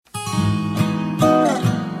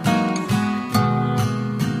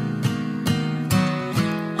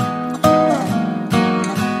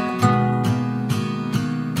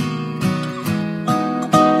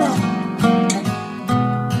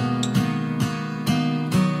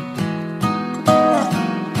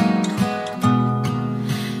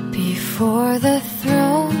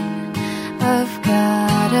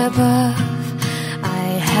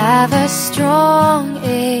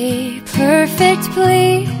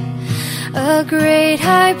the great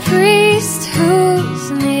high priest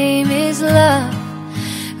whose name is love,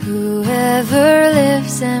 whoever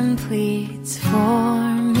lives and pleads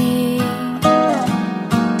for me.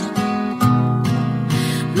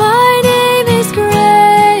 My name is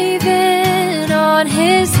graven on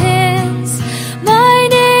his hands, my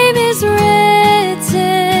name is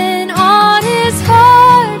written on his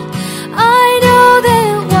heart. I know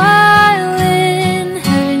that while in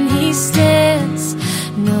heaven he stands,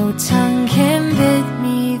 no tongue can bid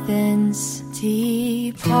me thence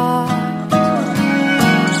depart.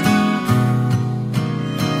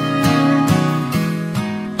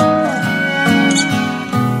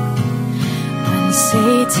 When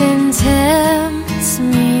Satan tempts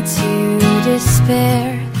me to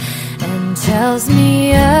despair and tells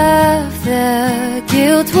me of the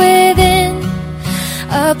guilt within,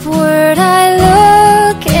 upward I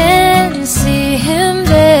look and see him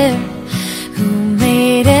there, who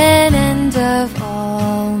made an end of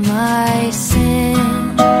all my sin.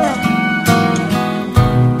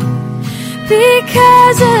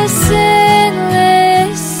 Because a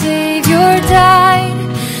sinless Savior died,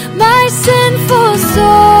 my sinful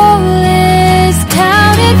soul is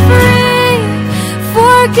counted free.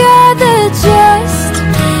 For God the just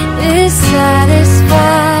is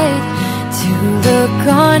satisfied to look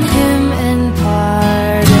on him and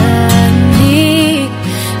pardon me,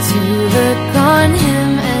 to look on him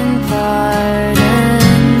and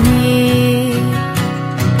pardon me.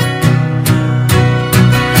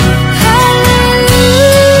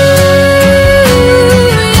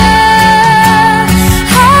 Hallelujah,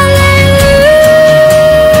 hallelujah,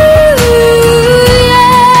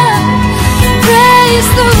 praise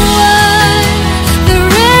the one, the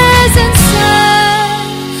risen Son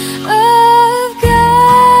of God.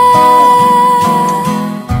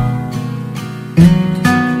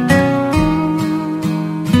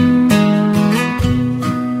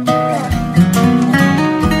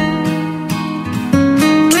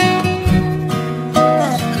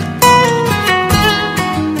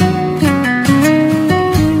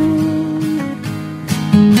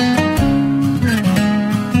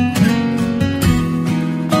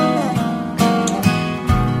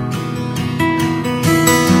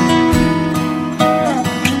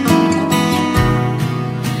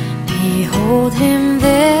 Behold him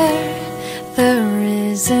there, the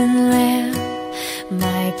risen Lamb,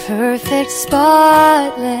 my perfect,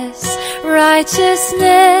 spotless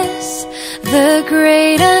righteousness, the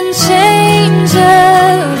great unchangeable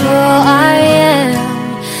I am,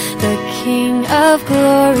 the King of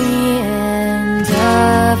glory and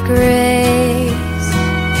of grace.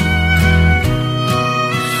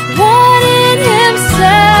 One in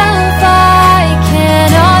himself I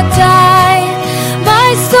cannot die, my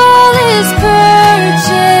soul is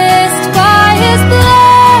purchased by his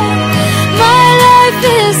blood, my life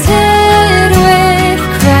is hid with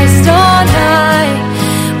Christ on high,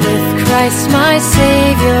 with Christ my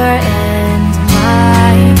Savior and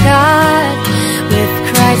my God, with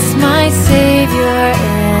Christ my Savior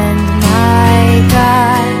and my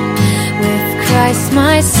God, with Christ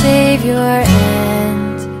my Savior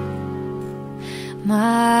and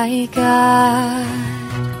my God.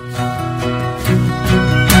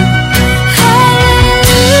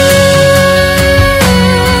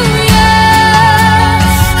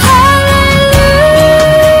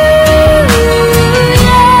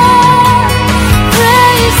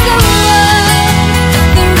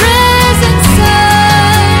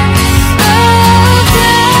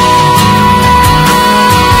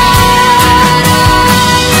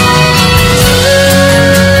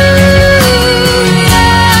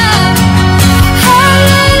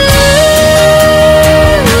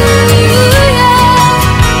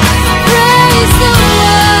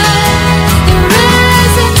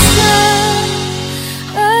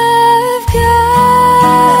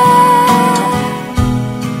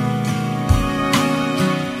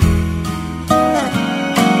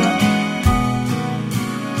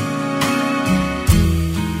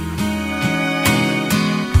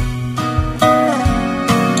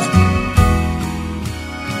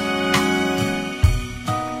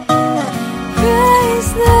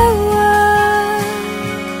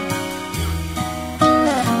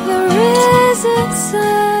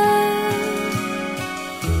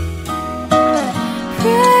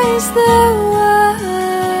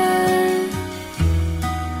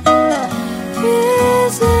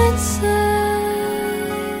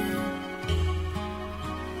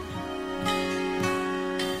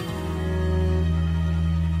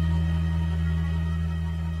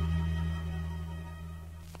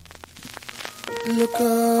 Look up,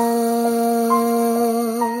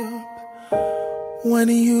 when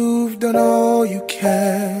you've done all you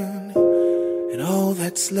can, and all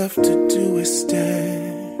that's left to do is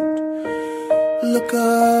stand. Look up,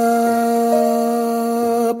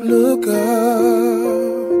 look up.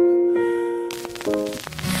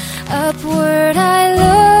 Upward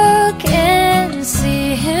I look and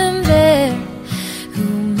see him there, who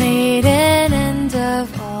made an end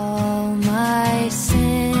of all my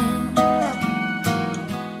sin.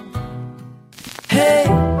 Hey,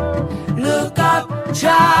 look up,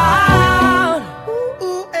 child.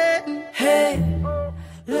 Hey,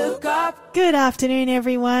 look up. Good afternoon,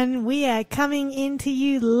 everyone. We are coming into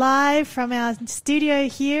you live from our studio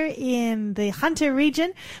here in the Hunter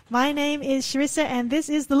region. My name is Charissa, and this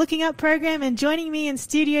is the Looking Up program. And joining me in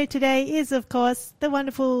studio today is, of course, the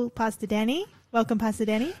wonderful Pastor Danny. Welcome, Pastor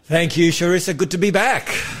Danny. Thank you, Charissa. Good to be back.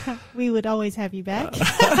 We would always have you back.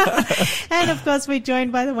 And, of course, we're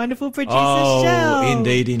joined by the wonderful producer, Oh, Shell.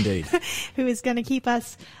 indeed. Who is going to keep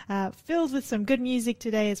us filled with some good music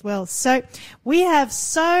today as well. So we have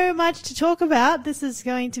so much to talk about. This is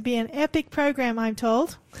going to be an epic program, I'm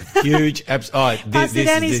told. Huge. Pastor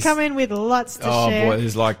Danny's come in with lots to share. Oh, boy,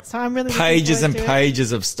 there's like So I'm really pages and looking forward to it.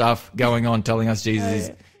 pages of stuff going on telling us Jesus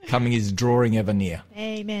is coming, is drawing ever near.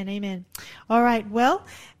 Amen. All right. Well,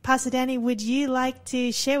 Pastor Danny, would you like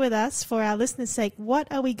to share with us, for our listeners' sake,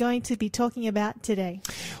 what are we going to be talking about today?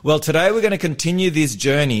 Well, today we're going to continue this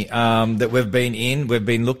journey that we've been in. We've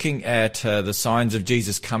been looking at the signs of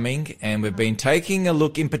Jesus coming, and we've been taking a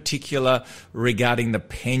look in particular regarding the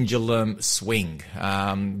pendulum swing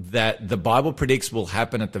that the Bible predicts will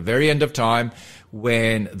happen at the very end of time,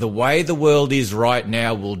 when the way the world is right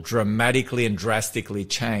now will dramatically and drastically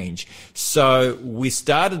change. So we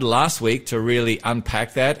started last week to really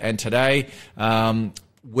unpack that, and today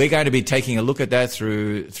we're going to be taking a look at that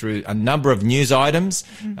through a number of news items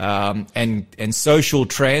and social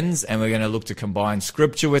trends, and we're going to look to combine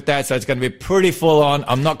scripture with that. So it's going to be pretty full on.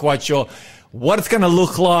 I'm not quite sure what it's going to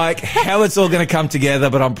look like, how it's all going to come together,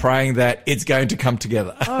 but I'm praying that it's going to come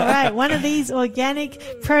together. All right. One of these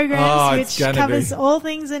organic programs which covers all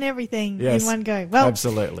things and everything in one go. Well,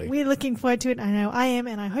 absolutely. We're looking forward to it. I know I am,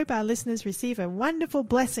 and I hope our listeners receive a wonderful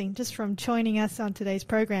blessing just from joining us on today's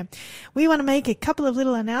program. We want to make a couple of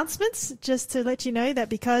little announcements just to let you know that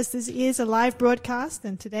because this is a live broadcast,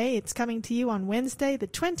 and today it's coming to you on Wednesday, the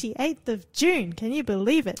 28th of June. Can you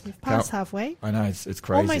believe it? We've passed halfway. I know, it's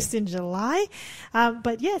crazy. Almost in July.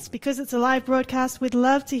 But yes, because it's a live broadcast, we'd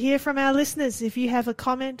love to hear from our listeners. If you have a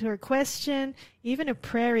comment or a question, even a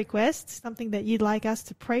prayer request, something that you'd like us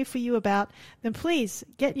to pray for you about, then please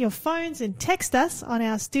get your phones and text us on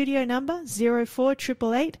our studio number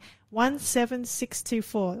 0488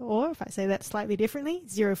 17624, or if I say that slightly differently,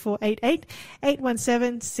 0488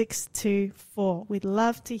 817 624. We'd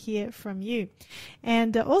love to hear from you.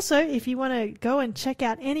 And also, if you want to go and check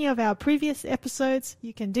out any of our previous episodes,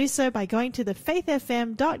 you can do so by going to the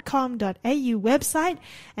faithfm.com.au website,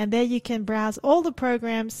 and there you can browse all the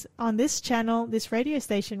programs on this channel, this radio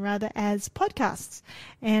station rather, as podcasts.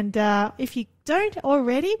 And if you don't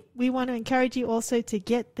already, we want to encourage you also to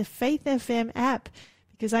get the Faith FM app,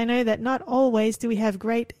 because I know that not always do we have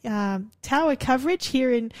great tower coverage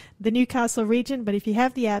here in the Newcastle region, but if you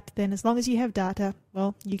have the app, then as long as you have data,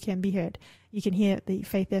 well, you can be heard. You can hear the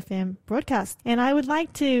Faith FM broadcast. And I would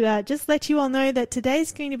like to just let you all know that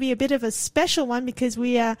today's going to be a bit of a special one, because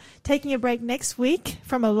we are taking a break next week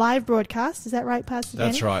from a live broadcast. Is that right, Pastor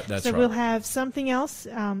Danny? That's right. So we'll have something else,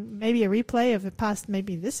 maybe a replay of a past,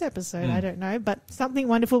 maybe this episode, I don't know, but something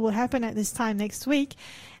wonderful will happen at this time next week.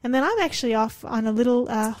 And then I'm actually off on a little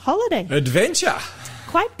holiday. Adventure.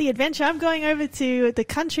 Quite the adventure. I'm going over to the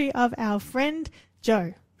country of our friend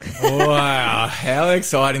Joe. Wow, how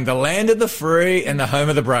exciting. The land of the free and the home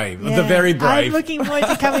of the brave, Yeah, the very brave. I'm looking forward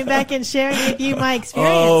to coming back and sharing with you my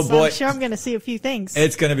experience. Oh, boy. I'm sure I'm going to see a few things.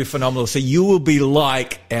 It's going to be phenomenal. So you will be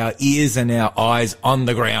like our ears and our eyes on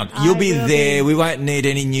the ground. You'll be there. We won't need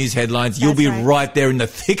any news headlines. You'll be right there in the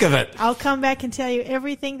thick of it. I'll come back and tell you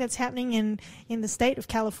everything that's happening in the state of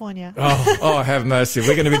California. Oh, have mercy.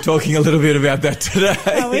 We're going to be talking a little bit about that today.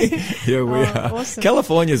 Are we? Yeah, we are. Awesome.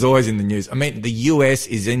 California is always in the news. I mean, the US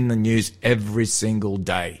is in the news every single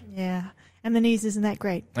day. Yeah. And the news isn't that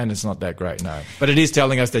great. And it's not that great, no. But it is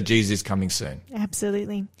telling us that Jesus is coming soon.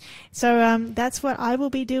 Absolutely. So that's what I will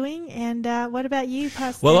be doing. And what about you,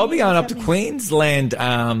 Pastor? Well, I'll be going up to Queensland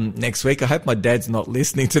next week. I hope my dad's not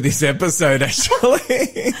listening to this episode, actually,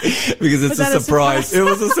 because it's a surprise. It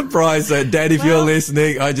was a surprise. So, Dad, if you're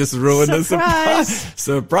listening, I just ruined the surprise.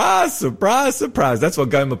 Surprise, surprise, surprise. That's what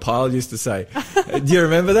Gomer Pyle used to say. Do you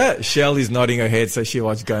remember that? Shell is nodding her head, so she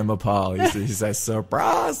watched Gomer Pyle. He used to say,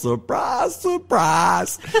 surprise, surprise,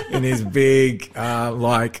 surprise, in his big,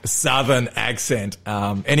 like southern accent.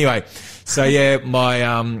 Anyway, so yeah,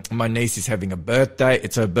 my niece is having a birthday.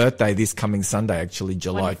 It's her birthday this coming Sunday, actually,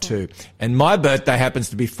 July 2. And my birthday happens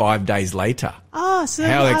to be 5 days later. Oh, so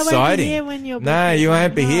how I exciting. won't be here when you're No, you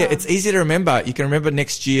won't be here. It's easy to remember. You can remember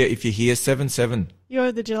next year if you're here, 7/7.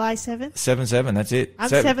 You're the July 7th? 7/7, that's it. I'm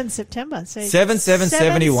 7 September. So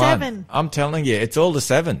 7/7/71. 7. I'm telling you, it's all the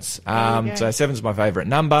sevens. So 7's my favourite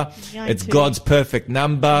number. Mine It's too. God's perfect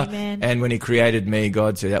number. Amen. And when he created me,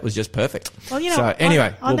 God said that was just perfect. Well, you know, so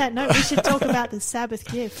anyway. on that note, we should talk about the Sabbath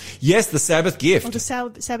gift Yes, the Sabbath gift. or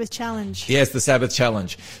the Sabbath challenge. Yes, the Sabbath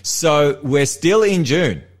challenge. So we're still in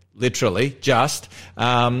June, literally, just.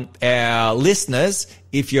 Our listeners,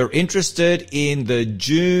 if you're interested in the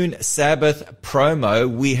June Sabbath promo,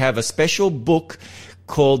 we have a special book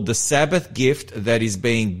called The Sabbath Gift that is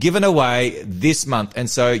being given away this month. And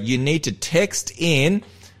so you need to text in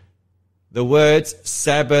the words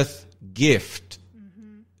Sabbath Gift.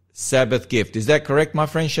 Sabbath Gift. Is that correct, my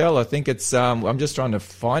friend Shell? I think it's, I'm just trying to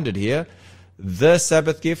find it here. The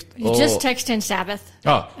Sabbath Gift? You just text in Sabbath.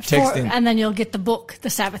 Oh, text in. And then you'll get the book, The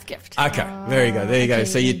Sabbath Gift. Okay, there you go. There you go.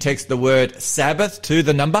 So you text the word Sabbath to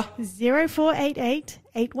the number? 0488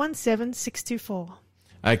 817 624.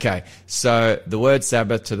 Okay, so the word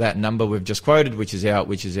Sabbath to that number we've just quoted, which is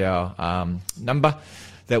our number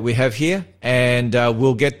that we have here, and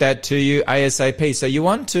we'll get that to you ASAP. So you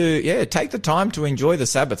want to, take the time to enjoy the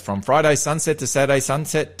Sabbath from Friday sunset to Saturday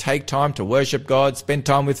sunset. Take time to worship God, spend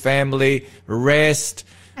time with family, rest.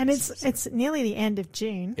 And it's nearly the end of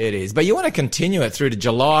June. It is, but you want to continue it through to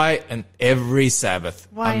July and every Sabbath.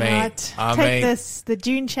 Why not? Take the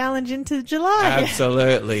June challenge into July.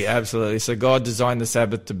 Absolutely, absolutely. So God designed the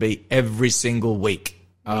Sabbath to be every single week.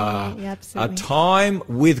 Absolutely. A time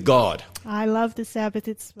with God. I love the Sabbath.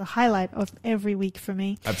 It's the highlight of every week for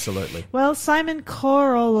me. Absolutely. Well, Simon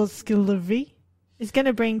Koroloskilovi is going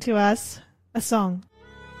to bring to us a song.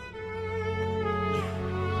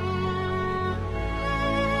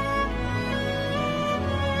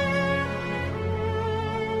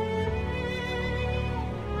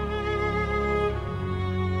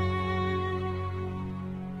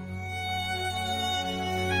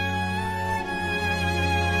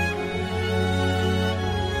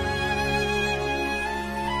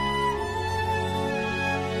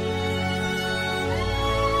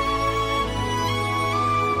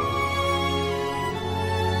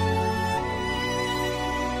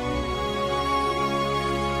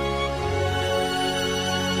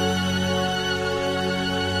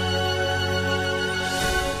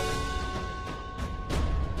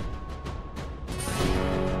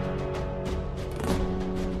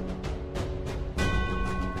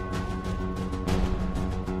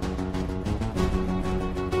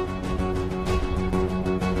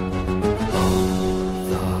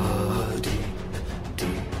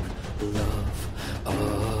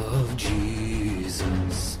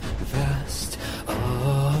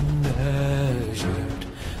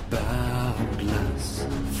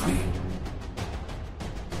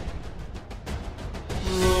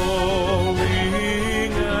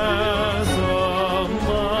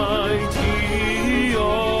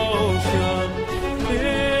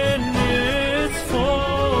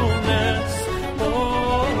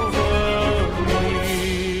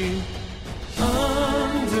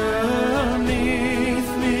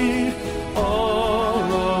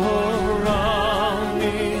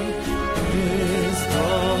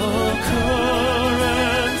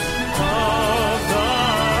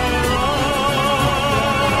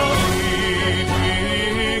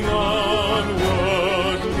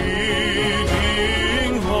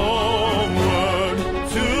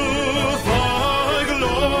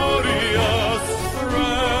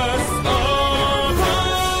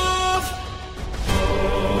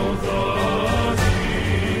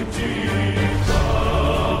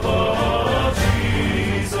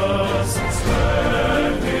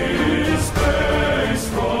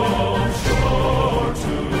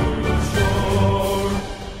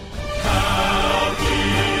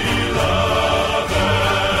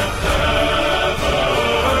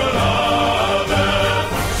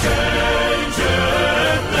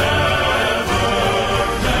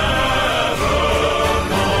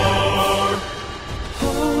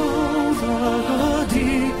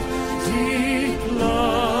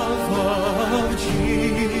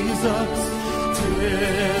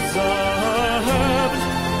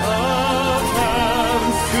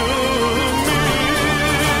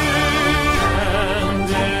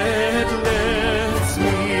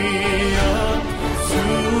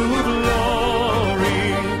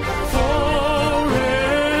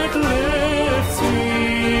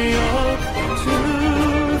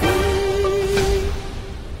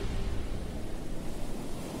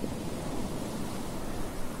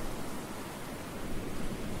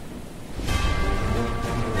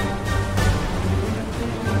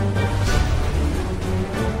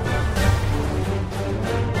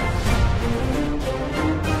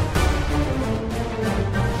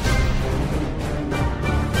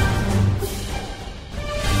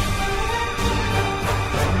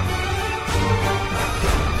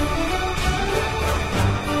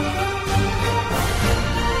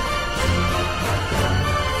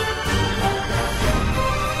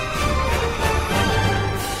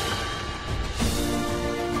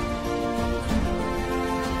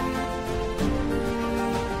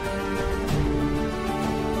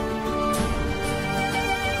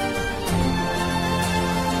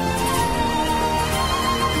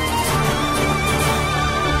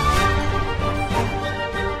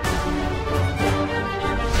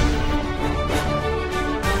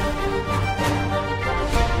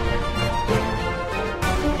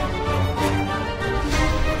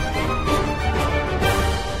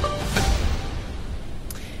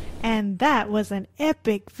 that was an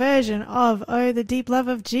epic version of Oh, the Deep Love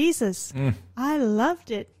of Jesus. I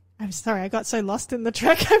loved it. I'm sorry, I got so lost in the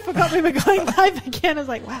track, I forgot we were going live again. I was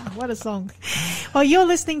like, wow, what a song. Well, you're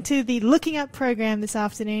listening to the Looking Up program this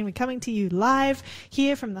afternoon. We're coming to you live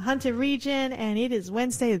here from the Hunter region, and it is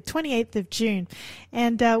Wednesday, the 28th of June.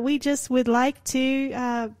 And we just would like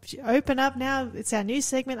to open up now. It's our new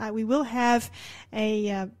segment. We will have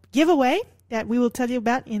a giveaway that we will tell you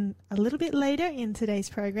about in a little bit later in today's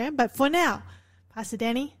program. But for now, Pastor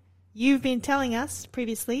Danny, you've been telling us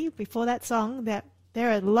previously, before that song, that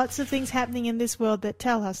there are lots of things happening in this world that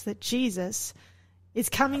tell us that Jesus is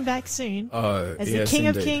coming back soon as the King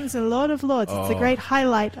of Kings and Lord of Lords. It's a great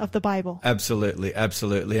highlight of the Bible. Absolutely,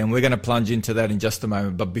 absolutely. And we're going to plunge into that in just a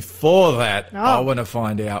moment. But before that, I want to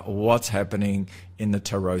find out what's happening in the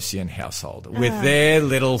Torossian household with their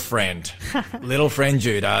little friend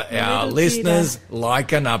Judah. Our listeners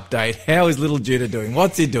like an update. How is little Judah doing?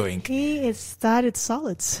 What's he doing? He has started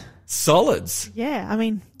solids. Solids? Yeah, I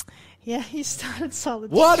mean... Yeah, he started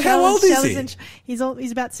solids. What? How old is he?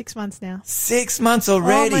 He's about 6 months now. 6 months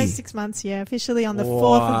already? Almost 6 months, yeah. Officially on the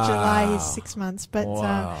 4th of July, he's 6 months. But,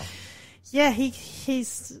 yeah,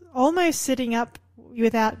 he's almost sitting up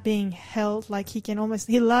without being held. Like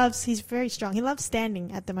he's very strong. He loves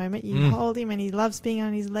standing at the moment. You hold him and he loves being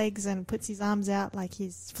on his legs and puts his arms out like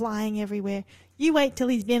he's flying everywhere. You wait till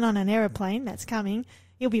he's been on an aeroplane. That's coming.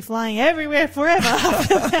 He'll be flying everywhere forever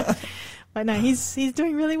after that. But no, he's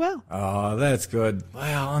doing really well. Oh, that's good.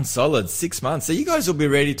 Wow, on solid 6 months. So you guys will be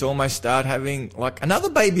ready to almost start having like another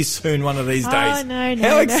baby soon one of these days. Oh, no.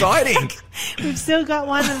 How exciting. We've still got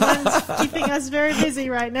one and one's keeping us very busy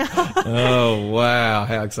right now. Oh, wow.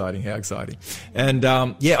 How exciting. And,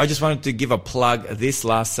 I just wanted to give a plug. This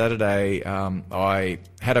last Saturday, I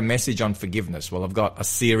had a message on forgiveness. Well, I've got a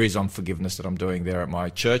series on forgiveness that I'm doing there at my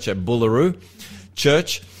church at Bullaroo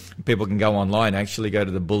Church. People can go online, actually go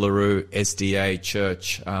to the Bullaroo SDA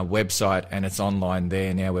Church website, and it's online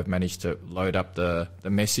there now. We've managed to load up the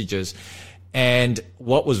messages. And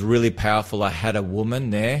what was really powerful, I had a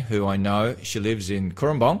woman there who I know, she lives in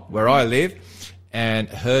Kurrumbong, where I live, and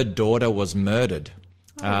her daughter was murdered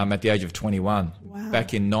at the age of 21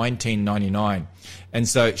 back in 1999. And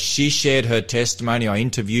so she shared her testimony. I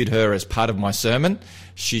interviewed her as part of my sermon.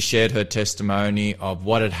 She shared her testimony of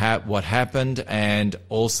what happened, and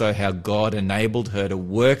also how God enabled her to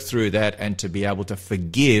work through that and to be able to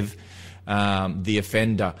forgive the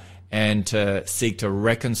offender and to seek to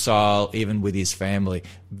reconcile even with his family.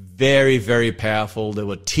 Very, very powerful. There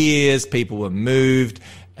were tears. People were moved.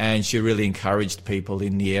 And she really encouraged people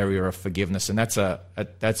in the area of forgiveness. And that's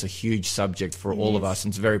a huge subject for all of us,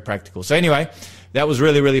 and it's very practical. So anyway, that was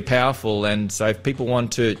really, really powerful. And so if people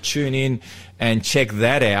want to tune in and check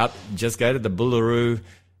that out, just go to the Bullaroo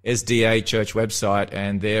SDA Church website,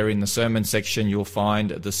 and there in the sermon section you'll find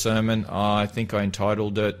the sermon. I think I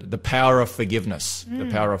entitled it The Power of Forgiveness. The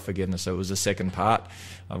Power of Forgiveness. So it was the second part.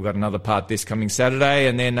 I've got another part this coming Saturday,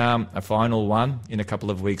 and then a final one in a couple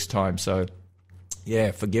of weeks' time. So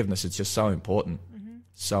yeah, forgiveness, it's just so important.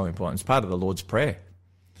 So important. It's part of the Lord's Prayer.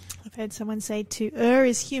 I've heard someone say to err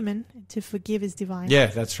is human, and to forgive is divine. Yeah,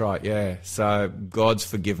 that's right, yeah. So God's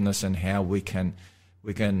forgiveness and how we can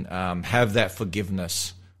have that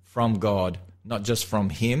forgiveness from God, not just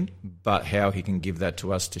from Him, but how He can give that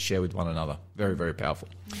to us to share with one another. Very, very powerful.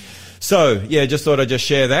 So, yeah, just thought I'd just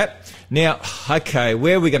share that. Now, okay,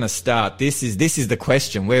 where are we going to start? This is the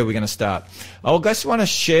question. Where are we going to start? I just want to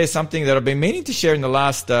share something that I've been meaning to share in the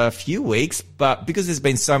last few weeks, but because there's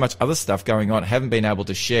been so much other stuff going on, I haven't been able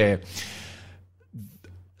to share.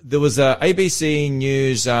 There was a ABC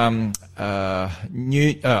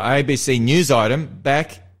News item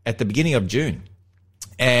back at the beginning of June.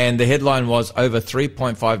 And the headline was, over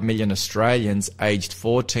 3.5 million Australians aged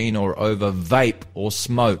 14 or over vape or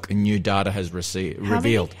smoke, new data has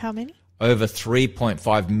revealed. How many? Over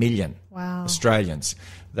 3.5 million Australians.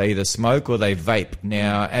 They either smoke or they vape.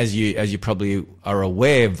 Now, as you probably are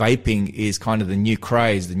aware, vaping is kind of the new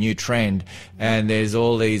craze, the new trend. And there's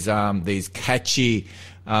all these catchy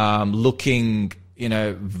looking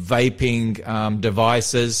vaping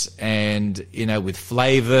devices and, with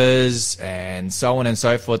flavors and so on and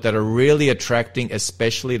so forth that are really attracting,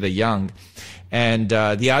 especially the young. And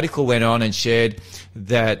the article went on and shared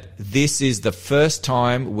that this is the first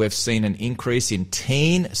time we've seen an increase in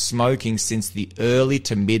teen smoking since the early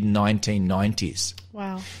to mid-1990s.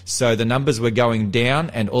 Wow. So the numbers were going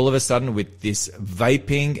down, and all of a sudden with this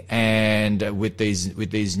vaping and with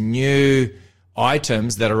these new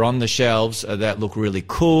items that are on the shelves that look really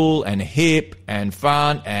cool and hip and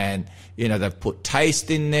fun, and they've put taste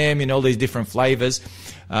in them, all these different flavors.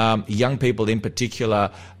 young people in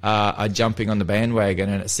particular are jumping on the bandwagon.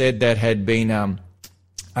 And it said that had been an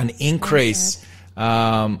increase,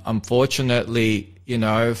 unfortunately,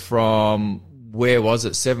 from where was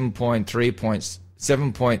it,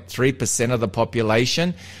 7.3% of the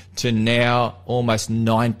population to now almost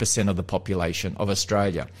 9% of the population of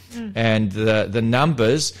Australia. And the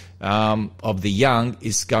numbers of the young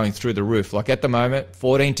is going through the roof. Like at the moment,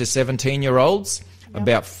 14 to 17-year-olds,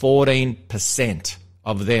 about 14%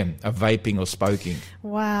 of them are vaping or smoking.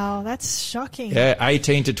 Wow, that's shocking. Yeah,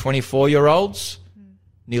 18 to 24-year-olds,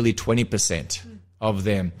 nearly 20%. Of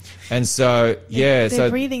them. And so, they're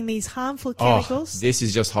breathing these harmful chemicals. This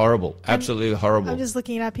is just horrible. Absolutely horrible. I'm just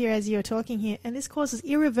looking it up here as you're talking here. And this causes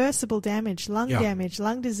irreversible damage, lung damage,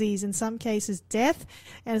 lung disease, in some cases death,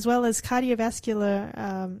 as well as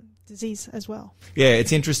cardiovascular disease as well. Yeah,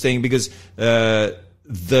 it's interesting because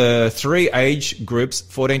the three age groups,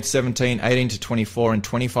 14 to 17, 18 to 24, and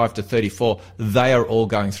 25 to 34, they are all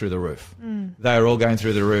going through the roof. They are all going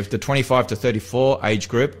through the roof. The 25 to 34 age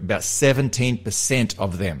group, about 17%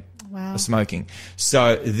 of them are smoking.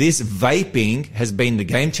 So this vaping has been the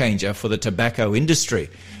game changer for the tobacco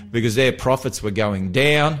industry because their profits were going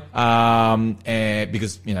down and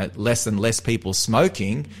because, less and less people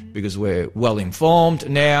smoking because we're well informed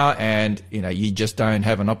now and, you just don't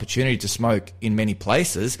have an opportunity to smoke in many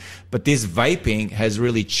places. But this vaping has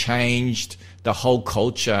really changed the whole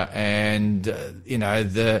culture and,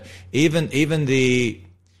 the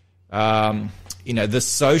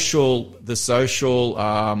social,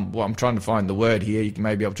 well, I'm trying to find the word here.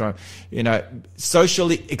 Maybe I'll try,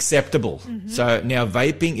 socially acceptable. So now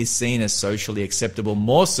vaping is seen as socially acceptable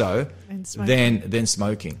more so than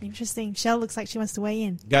smoking. Interesting. Shell looks like she wants to weigh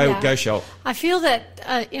in. Go, Shell. I feel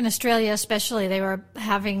that in Australia especially, they were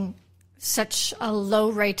having such a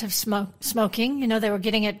low rate of smoking. They were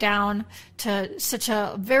getting it down to such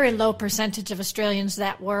a very low percentage of Australians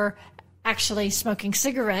that were actually smoking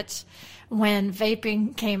cigarettes when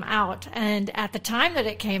vaping came out. And at the time that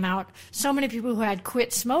it came out, so many people who had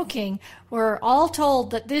quit smoking were all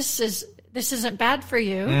told that this isn't bad for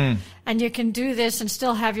you and you can do this and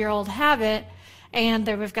still have your old habit. And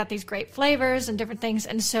we've got these great flavors and different things.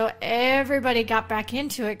 And so everybody got back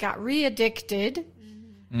into it, got re-addicted.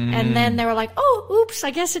 And then they were like, oh, oops,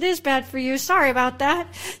 I guess it is bad for you. Sorry about that.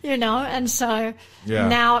 And so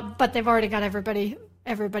now, but they've already got everybody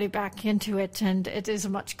back into it, and it is a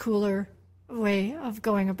much cooler way of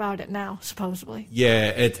going about it now, supposedly.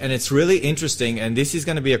 Yeah, and it's really interesting, and this is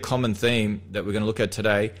going to be a common theme that we're going to look at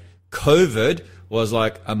today. COVID was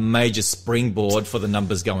like a major springboard for the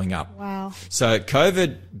numbers going up. Wow. So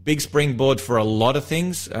COVID, big springboard for a lot of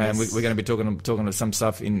things, and we're going to be talking about some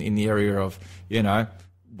stuff in the area of,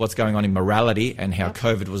 what's going on in morality and how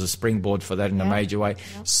COVID was a springboard for that in a major way.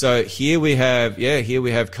 So here we have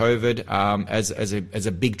COVID as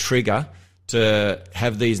a big trigger to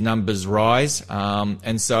have these numbers rise.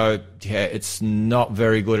 And so, it's not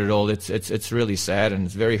very good at all. It's really sad and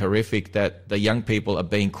it's very horrific that the young people are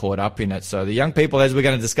being caught up in it. So the young people, as we're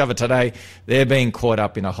going to discover today, they're being caught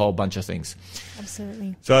up in a whole bunch of things.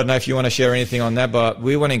 Absolutely. So I don't know if you want to share anything on that, but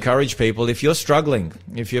we want to encourage people, if you're struggling,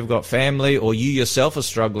 if you've got family or you yourself are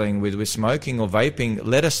struggling with smoking or vaping,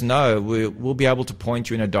 let us know. We'll be able to point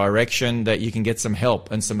you in a direction that you can get some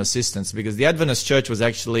help and some assistance, because the Adventist Church was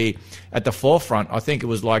actually at the forefront. I think it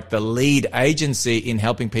was like the lead agency in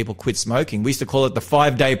helping people quit smoking. We used to call it the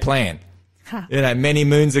 5-day plan. Many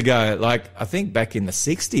moons ago, like I think back in the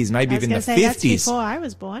 60s, maybe even the 50s. That's before I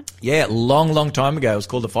was born. Yeah, long time ago. It was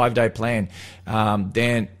called the 5-day plan.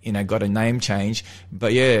 Then, got a name change.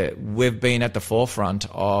 But yeah, we've been at the forefront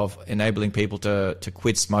of enabling people to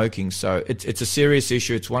quit smoking. So it's a serious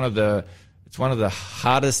issue. It's one of the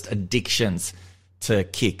hardest addictions to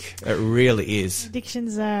kick. It really is.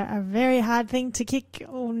 Addictions are a very hard thing to kick,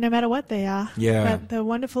 no matter what they are. Yeah. But the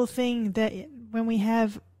wonderful thing that when we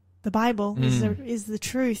have the Bible is the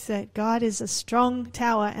truth that God is a strong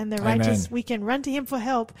tower and the righteous, we can run to him for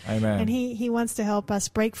help. Amen. And he wants to help us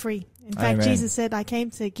break free. In fact, Amen. Jesus said, I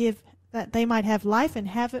came to give that they might have life and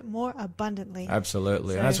have it more abundantly.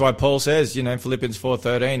 Absolutely. So, and that's why Paul says, in Philippians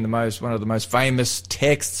 4:13, one of the most famous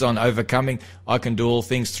texts on overcoming, I can do all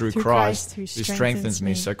things through Christ who strengthens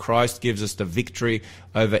me. So Christ gives us the victory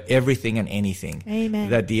over everything and anything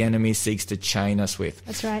that the enemy seeks to chain us with.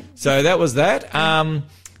 That's right. So that was that.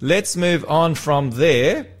 Let's move on from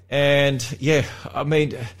there. And it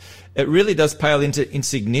really does pale into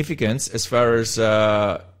insignificance as far as,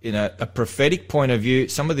 a prophetic point of view.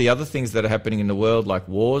 Some of the other things that are happening in the world, like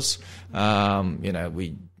wars,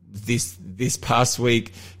 we this past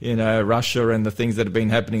week, Russia and the things that have been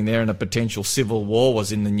happening there, and a potential civil war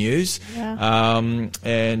was in the news. Yeah.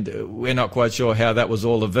 And we're not quite sure how that was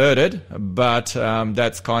all averted, but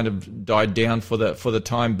that's kind of died down for the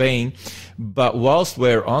time being. But whilst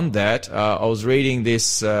we're on that, I was reading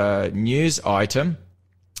this news item.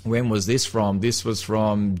 When was this from? This was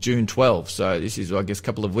from June 12. So this is, I guess, a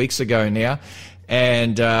couple of weeks ago now.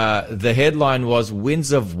 And the headline was,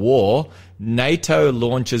 Winds of War, NATO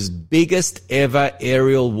launches biggest ever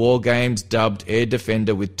aerial war games, dubbed Air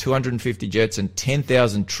Defender, with 250 jets and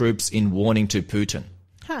 10,000 troops in warning to Putin.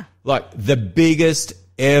 Huh. Like the biggest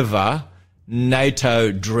ever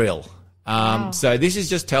NATO drill. Wow. So this is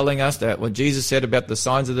just telling us that what Jesus said about the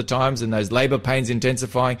signs of the times and those labor pains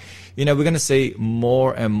intensifying, we're going to see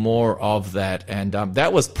more and more of that. And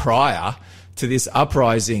that was prior to this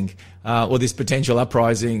uprising, or this potential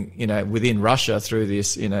uprising, within Russia through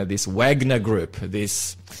this, this Wagner group,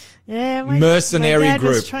 this mercenary my dad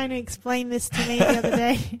group. was trying to explain this to me the other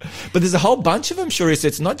day. But there's a whole bunch of them, Charissa.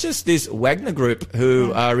 It's not just this Wagner group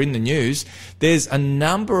who are in the news. There's a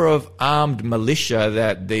number of armed militia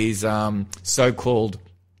that these so-called,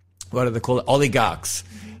 what do they call it, oligarchs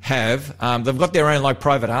have. They've got their own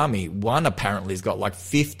private army. One apparently has got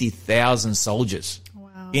 50,000 soldiers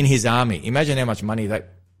in his army. Imagine how much money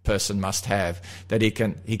that person must have, that he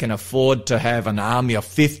can afford to have an army of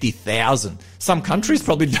 50,000. Some countries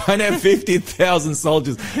probably don't have 50,000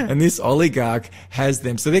 soldiers, and this oligarch has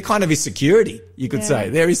them. So they're kind of his security, you could say.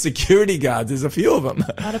 They're his security guards. There's a few of them.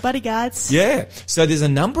 A lot of bodyguards. Yeah. So there's a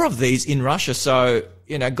number of these in Russia. So,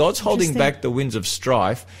 God's holding back the winds of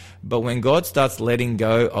strife, but when God starts letting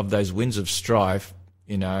go of those winds of strife,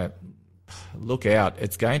 look out.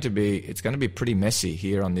 It's going to be pretty messy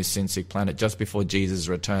here on this sin-sick planet just before Jesus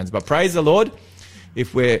returns. But praise the Lord,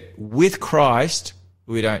 if we're with Christ,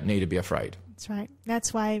 we don't need to be afraid. That's right.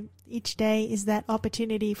 That's why each day is that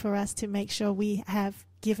opportunity for us to make sure we have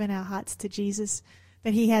given our hearts to Jesus,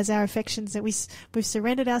 that he has our affections, that we've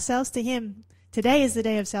surrendered ourselves to him. Today is the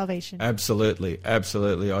day of salvation. Absolutely. I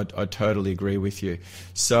totally agree with you.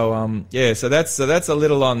 So, so that's a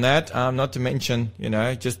little on that. Not to mention,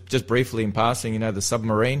 just briefly in passing, the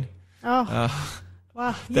submarine. Oh,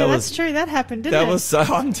 wow. Yeah, that's true. That happened, didn't it? That was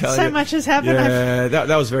I'm telling you. So much has happened. Yeah,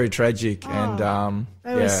 that was very tragic. And,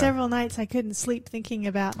 there were several nights I couldn't sleep thinking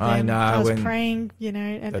about them. I know. I was praying,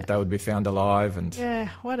 and that they would be found alive. And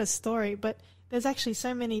yeah, what a story. But there's actually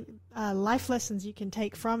so many life lessons you can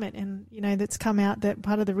take from it. And, that's come out that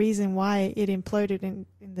part of the reason why it imploded in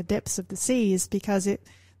the depths of the sea is because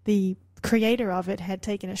the creator of it had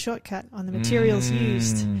taken a shortcut on the materials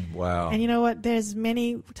used. Wow. And you know what? There's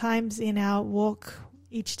many times in our walk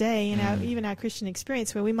each day, in even our Christian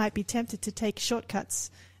experience, where we might be tempted to take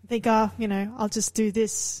shortcuts. Think, I'll just do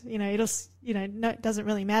this. It doesn't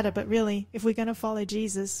really matter. But really, if we're going to follow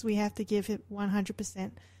Jesus, we have to give it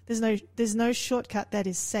 100%. There's no shortcut that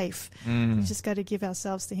is safe. We've just got to give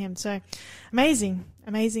ourselves to him. So amazing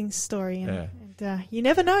story. And you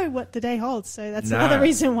never know what the day holds. So that's another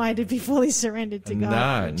reason why to be fully surrendered to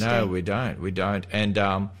God. No, we don't. And,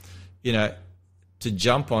 to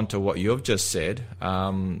jump onto what you've just said,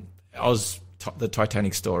 the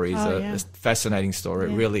Titanic story is a fascinating story.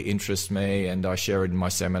 Yeah. It really interests me, and I share it in my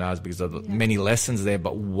seminars because of the many lessons there.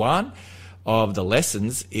 But one of the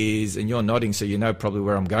lessons is, and you're nodding, so you know probably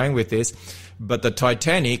where I'm going with this, but the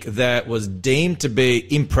Titanic that was deemed to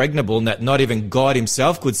be impregnable and that not even God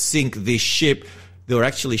himself could sink this ship, there were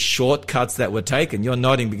actually shortcuts that were taken. You're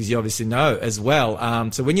nodding because you obviously know as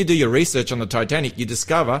well. So when you do your research on the Titanic, you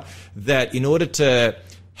discover that in order to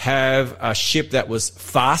have a ship that was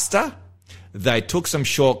faster, they took some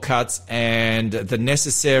shortcuts, and the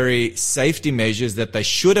necessary safety measures that they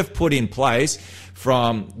should have put in place,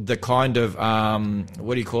 from the kind of,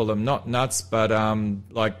 what do you call them? Not nuts, but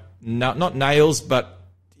not nails, but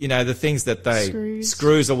the things that they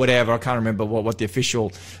screws or whatever. I can't remember what the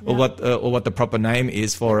official or what the proper name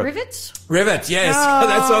is for it. Rivets, yes. Oh.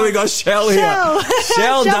 That's why we got Shell here.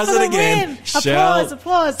 Shell does it again.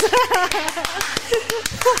 Applause.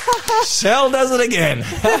 Shell does it again.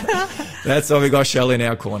 That's why we got Shell in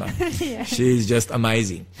our corner. Yeah. She's just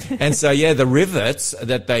amazing. And so, the rivets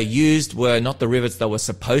that they used were not the rivets they were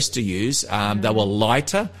supposed to use. They were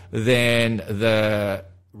lighter than the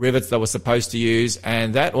rivets they were supposed to use,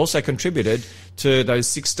 and that also contributed to those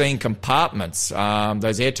 16 compartments,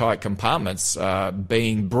 those airtight compartments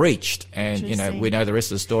being breached. And, we know the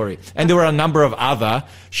rest of the story. And there were a number of other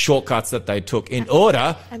shortcuts that they took in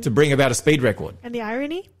order to bring about a speed record. And the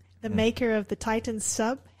irony, the maker of the Titan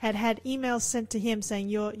sub had emails sent to him saying,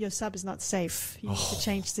 your sub is not safe. You need to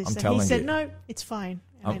change this. And he said, no, it's fine.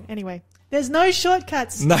 And then, anyway. There's no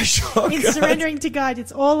shortcuts. No shortcuts. In surrendering to God,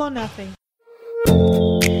 it's all or nothing.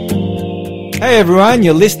 Hey everyone,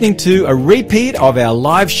 you're listening to a repeat of our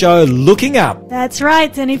live show, Looking Up. That's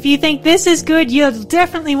right, and if you think this is good, you'll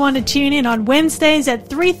definitely want to tune in on Wednesdays at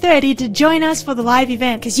 3:30 to join us for the live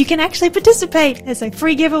event, because you can actually participate. There's a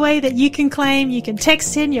free giveaway that you can claim. You can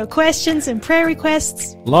text in your questions and prayer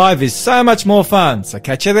requests. Live is so much more fun, so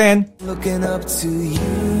catch you then. Looking up to you.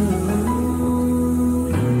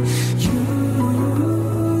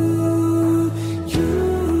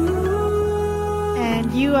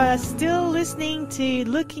 You are still listening to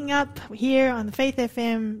Looking Up here on the Faith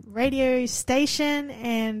FM radio station,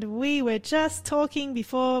 and we were just talking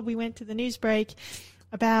before we went to the news break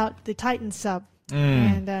about the Titan sub,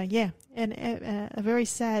 and a very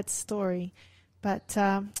sad story, but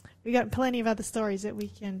we got plenty of other stories that we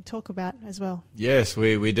can talk about as well. Yes,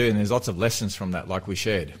 we do, and there's lots of lessons from that, like we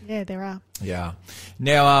shared. Yeah, there are. Yeah.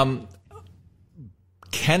 Now,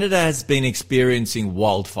 Canada has been experiencing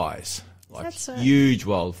wildfires. Like huge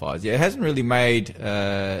wildfires. Yeah, it hasn't really made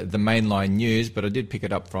the mainline news, but I did pick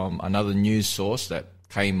it up from another news source that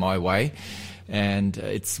came my way. And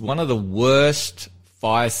it's one of the worst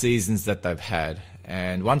fire seasons that they've had.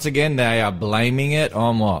 And once again, they are blaming it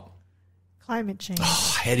on what? Climate change.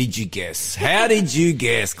 Oh, how did you guess? How did you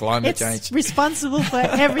guess climate change? It's responsible for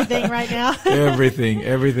everything right now.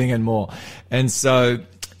 everything and more. And so...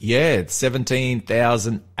 yeah,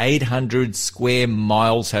 17,800 square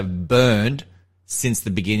miles have burned since the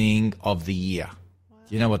beginning of the year. Wow.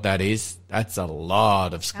 Do you know what that is? That's a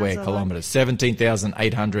lot of square kilometres,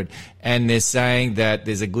 17,800. And they're saying that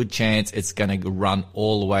there's a good chance it's going to run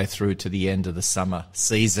all the way through to the end of the summer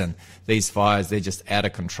season. These fires, they're just out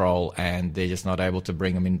of control and they're just not able to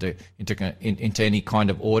bring them into any kind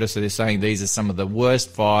of order. So they're saying these are some of the worst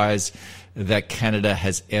fires that Canada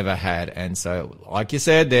has ever had. And so, like you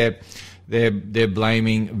said, they're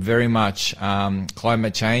blaming very much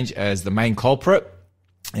climate change as the main culprit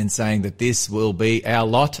and saying that this will be our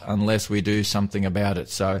lot unless we do something about it.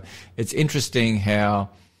 So it's interesting how,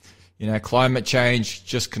 climate change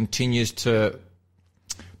just continues to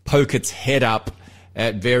poke its head up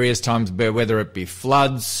at various times, whether it be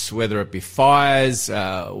floods, whether it be fires,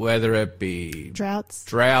 whether it be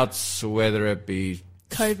droughts, whether it be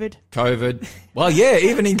COVID. Well, yeah,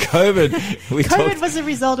 even in COVID. COVID was a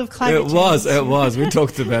result of climate change. It was. We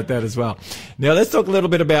talked about that as well. Now, let's talk a little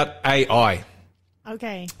bit about AI.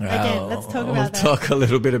 Okay. Again, let's talk about that. We'll talk a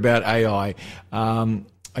little bit about AI.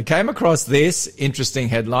 I came across this interesting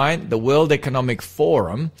headline. The World Economic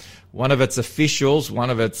Forum, one of its officials, one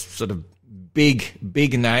of its sort of big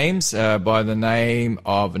names by the name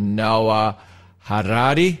of Noah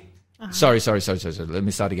Harari. Sorry. Let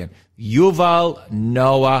me start again. Yuval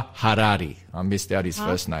Noah Harari. I missed out his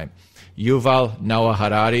first name. Yuval Noah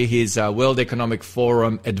Harari. He's a World Economic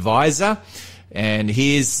Forum advisor. And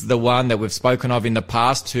he's the one that we've spoken of in the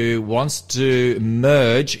past who wants to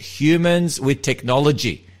merge humans with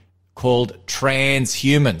technology, called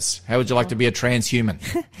transhumans. How would you like to be a transhuman?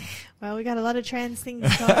 Well, we got a lot of trans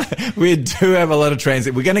things going. We do have a lot of trans.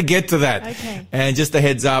 We're going to get to that. Okay. And just a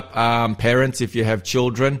heads up, parents, if you have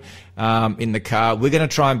children in the car, we're going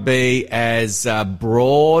to try and be as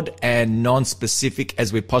broad and non-specific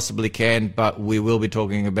as we possibly can, but we will be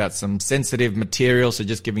talking about some sensitive material, so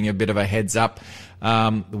just giving you a bit of a heads up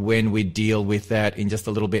when we deal with that in just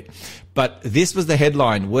a little bit. But this was the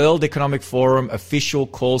headline: World Economic Forum official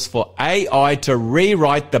calls for AI to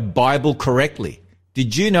rewrite the Bible correctly.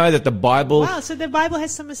 Did you know that the Bible... Wow, so the Bible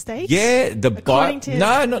has some mistakes? Yeah, the Bible...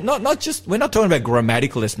 No, not just... We're not talking about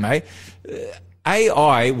grammatical, mate.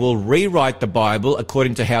 AI will rewrite the Bible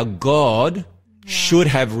according to how God should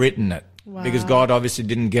have written it. Wow. Because God obviously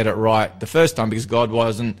didn't get it right the first time, because God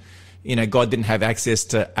wasn't... God didn't have access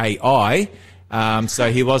to AI, so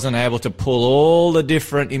he wasn't able to pull all the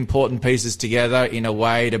different important pieces together in a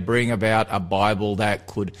way to bring about a Bible that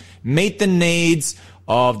could meet the needs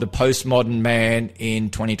of the postmodern man in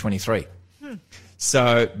 2023.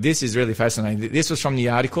 So this is really fascinating. This was from the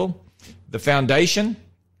article. The foundation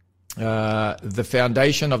of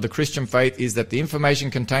the Christian faith is that the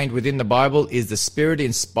information contained within the Bible is the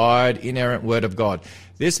Spirit-inspired, inerrant Word of God.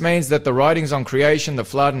 This means that the writings on creation, the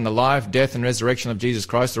flood, and the life, death, and resurrection of Jesus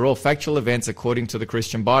Christ are all factual events according to the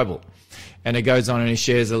Christian Bible. And it goes on and he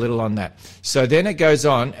shares a little on that. So then it goes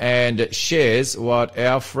on and shares what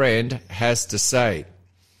our friend has to say.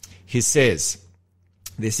 He says,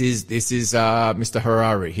 this is Mr.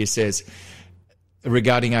 Harari. He says,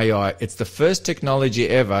 regarding AI, it's the first technology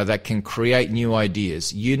ever that can create new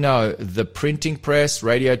ideas. The printing press,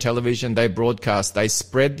 radio, television, they broadcast, they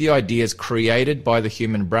spread the ideas created by the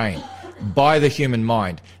human brain. by the human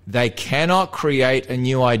mind. They cannot create a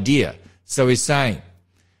new idea. So he's saying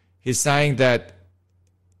that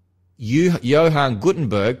Johann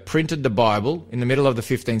Gutenberg printed the Bible in the middle of the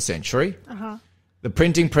 15th century. The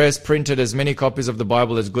printing press printed as many copies of the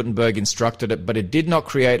Bible as Gutenberg instructed it, but it did not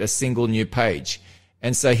create a single new page.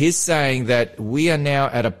 And so he's saying that we are now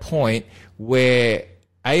at a point where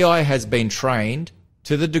AI has been trained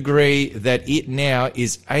to the degree that it now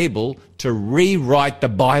is able to rewrite the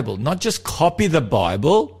Bible, not just copy the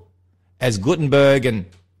Bible as Gutenberg and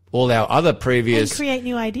all our other previous... And create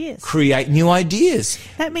new ideas. Create new ideas.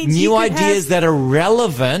 That means new ideas that are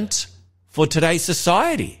relevant for today's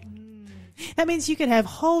society. That means you could have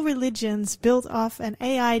whole religions built off an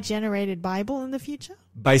AI-generated Bible in the future?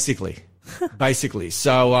 Basically.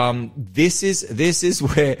 So this is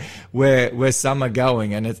where some are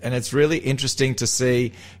going, and it's really interesting to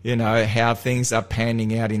see, you know, how things are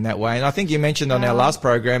panning out in that way. And I think you mentioned on our last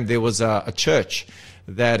program there was a church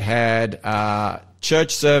that had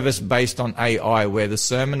church service based on AI, where the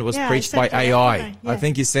sermon was preached by AI. Yeah. I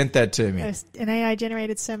think you sent that to me. An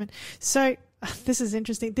AI-generated sermon. So this is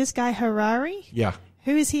interesting. This guy Harari. Yeah.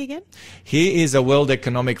 Who is he again? He is a World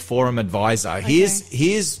Economic Forum advisor. Okay.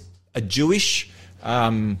 He is a Jewish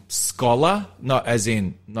scholar, not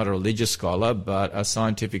a religious scholar, but a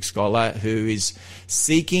scientific scholar who is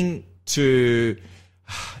seeking to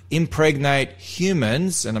impregnate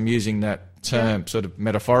humans, and I'm using that term sort of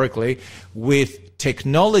metaphorically, with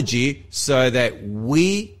technology so that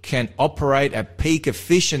we can operate at peak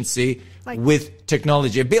efficiency with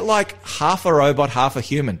technology. A bit like half a robot, half a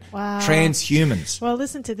human. Wow. Transhumans. Well,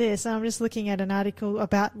 listen to this. I'm just looking at an article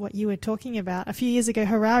about what you were talking about. A few years ago,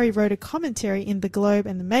 Harari wrote a commentary in the Globe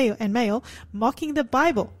and the Mail mocking the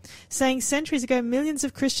Bible, saying centuries ago millions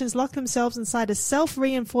of Christians locked themselves inside a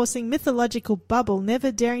self-reinforcing mythological bubble,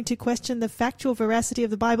 never daring to question the factual veracity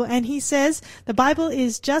of the Bible. And he says the Bible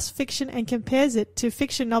is just fiction and compares it to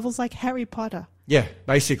fiction novels like Harry Potter. Yeah,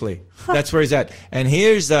 basically. That's where he's at. And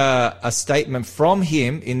here's a statement from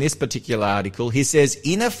him in this particular article. He says,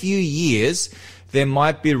 in a few years, there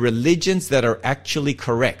might be religions that are actually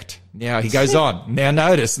correct. Now, he goes on. Now,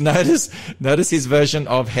 notice his version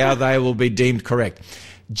of how they will be deemed correct.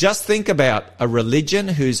 Just think about a religion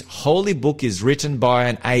whose holy book is written by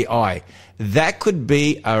an AI. That could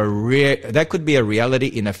be a reality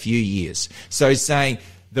in a few years. So he's saying,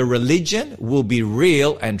 the religion will be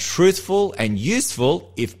real and truthful and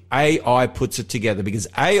useful if AI puts it together, because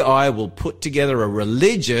AI will put together a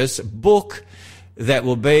religious book that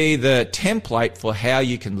will be the template for how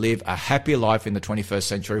you can live a happy life in the 21st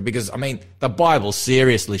century. Because, I mean, the Bible,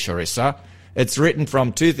 seriously, Charissa, it's written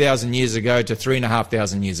from 2,000 years ago to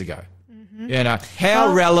 3,500 years ago. Mm-hmm. You know,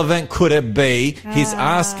 how relevant could it be? He's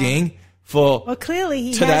asking for clearly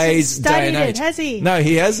he today's hasn't day and studied age. it, has he? No,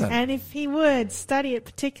 he hasn't. And if he would study it,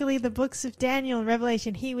 particularly the books of Daniel and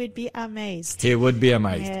Revelation, he would be amazed. He would be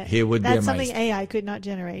amazed. Yeah. He would be amazed. That's something AI could not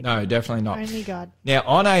generate. No, definitely not. Only God. Now,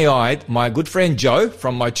 on AI, my good friend Joe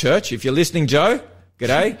from my church, if you're listening, Joe,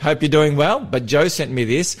 g'day. Hope you're doing well. But Joe sent me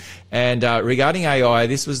this. And regarding AI,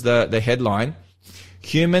 this was the headline.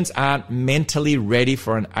 Humans aren't mentally ready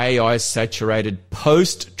for an AI-saturated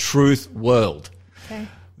post-truth world. Okay.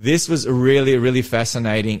 This was really, really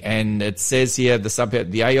fascinating, and it says here, the subhead,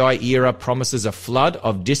 the AI era promises a flood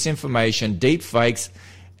of disinformation, deep fakes,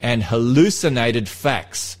 and hallucinated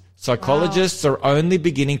facts. Psychologists are only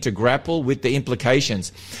beginning to grapple with the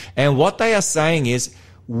implications. And what they are saying is,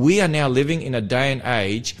 we are now living in a day and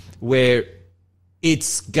age where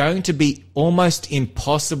it's going to be almost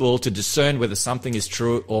impossible to discern whether something is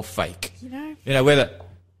true or fake. You know,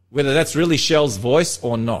 whether that's really Shell's voice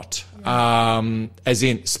or not. As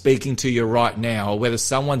in speaking to you right now, or whether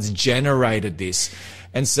someone's generated this.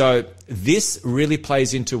 And so this really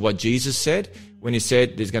plays into what Jesus said when he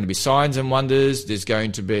said there's going to be signs and wonders, there's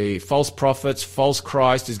going to be false prophets, false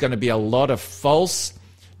Christ, there's going to be a lot of false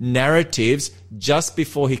narratives just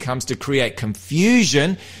before he comes to create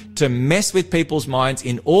confusion, to mess with people's minds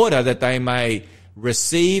in order that they may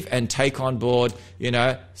receive and take on board, you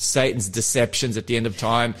know, Satan's deceptions at the end of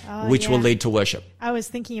time, which will lead to worship. I was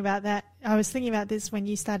thinking about that. I was thinking about this when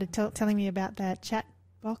you started telling me about that chat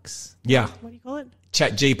box. Yeah. What do you call it?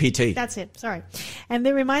 Chat GPT. That's it. Sorry. And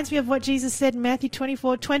that reminds me of what Jesus said in Matthew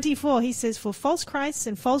 24:24. He says, for false Christs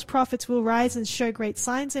and false prophets will rise and show great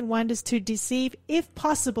signs and wonders to deceive, if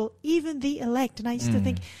possible, even the elect. And I used to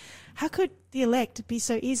think, how could the elect be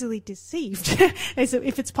so easily deceived?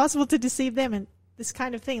 If it's possible to deceive them, and this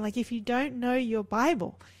kind of thing. Like, if you don't know your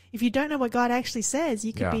Bible, if you don't know what God actually says,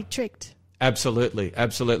 you could be tricked. Absolutely,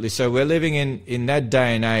 absolutely. So we're living in that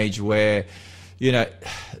day and age where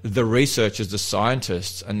the researchers, the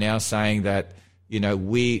scientists are now saying that,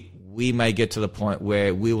 we may get to the point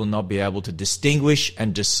where we will not be able to distinguish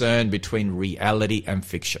and discern between reality and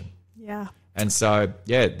fiction. Yeah. And so,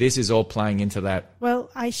 this is all playing into that. Well,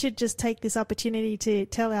 I should just take this opportunity to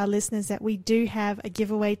tell our listeners that we do have a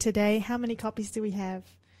giveaway today. How many copies do we have?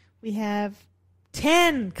 We have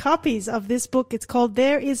 10 copies of this book. It's called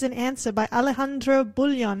There Is an Answer by Alejandro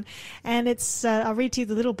Bullion. And it's, I'll read to you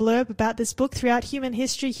the little blurb about this book. Throughout human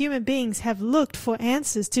history, human beings have looked for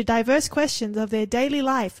answers to diverse questions of their daily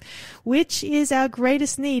life. Which is our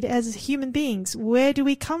greatest need as human beings? Where do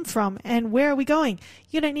we come from and where are we going?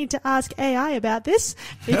 You don't need to ask AI about this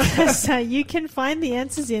because you can find the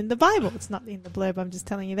answers in the Bible. It's not in the blurb. I'm just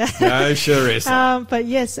telling you that. No, sure is. But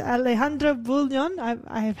yes, Alejandro Bullion,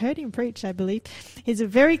 I have heard him preach, I believe. He's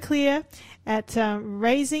very clear at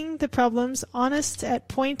raising the problems, honest at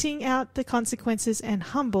pointing out the consequences, and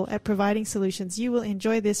humble at providing solutions. You will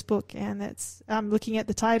enjoy this book, and that's looking at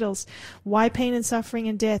the titles. Why Pain and Suffering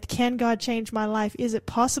and Death? Can God Change My Life? Is it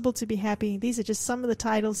possible to be happy? These are just some of the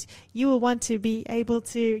titles. You will want to be able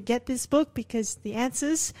to get this book because the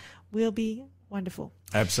answers will be wonderful.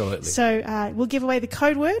 Absolutely. So we'll give away the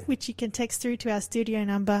code word, which you can text through to our studio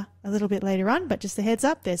number a little bit later on. But just a heads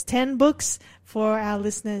up, there's 10 books for our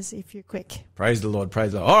listeners if you're quick. Praise the Lord.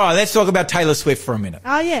 Praise the Lord. All right, let's talk about Taylor Swift for a minute.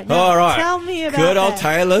 Oh, yeah. No, all right. Tell me about Good old that.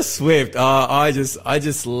 Taylor Swift. I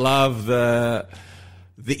just love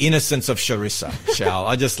the innocence of Charissa, Shal.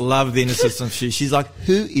 I just love the innocence of She's like,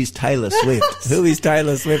 who is Taylor Swift? Who is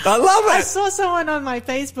Taylor Swift? I love it. I saw someone on my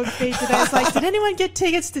Facebook feed today. I was like, did anyone get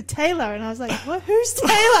tickets to Taylor? And I was like, what? Who's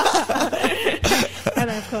Taylor?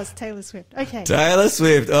 And of course, Taylor Swift. Okay. Taylor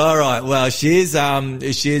Swift. All right. Well, she's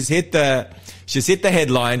hit the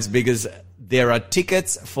headlines because there are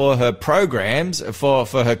tickets for her programs, for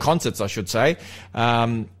her concerts, I should say,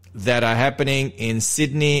 that are happening in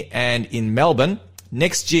Sydney and in Melbourne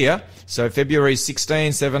next year. So February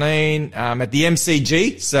 16, 17, at the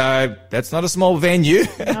MCG. So that's not a small venue.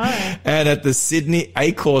 No. And at the Sydney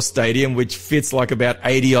Accor Stadium, which fits like about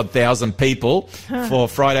 80,000 people for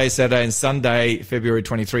Friday, Saturday and Sunday, February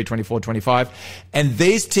 23, 24, 25. And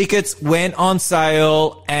these tickets went on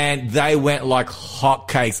sale and they went like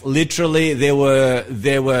hotcakes. Literally, there were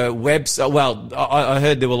websites. Well, I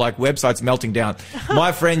heard there were like websites melting down.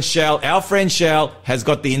 Our friend Shell has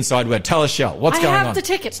got the inside word. Tell us, Shell, what's going on? I have the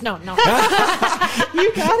tickets. No. You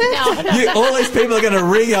got it? No. All these people are going to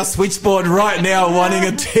ring our switchboard right now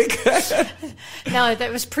wanting a ticket. No,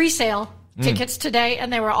 that was pre-sale tickets today,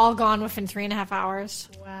 and they were all gone within 3.5 hours.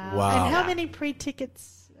 Wow. And how many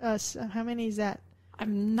pre-tickets, how many is that?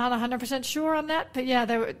 I'm not 100% sure on that, but yeah,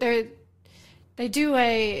 they do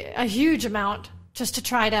a huge amount just to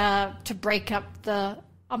try to break up the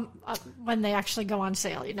when they actually go on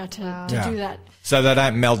sale, to do that. So they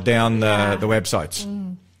don't melt down the websites.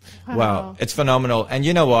 Wow, it's phenomenal. And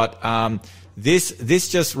you know what? This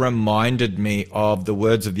just reminded me of the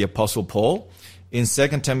words of the Apostle Paul in 2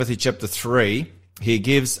 Timothy chapter 3. He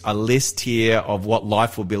gives a list here of what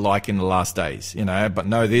life will be like in the last days, but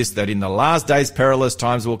know this, that in the last days perilous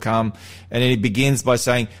times will come. And he begins by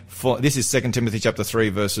saying, this is 2 Timothy chapter 3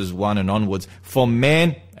 verses 1 and onwards, for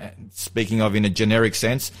men, speaking of in a generic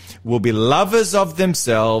sense, will be lovers of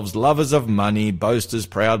themselves, lovers of money, boasters,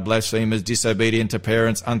 proud, blasphemers, disobedient to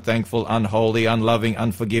parents, unthankful, unholy, unloving,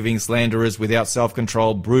 unforgiving, slanderers, without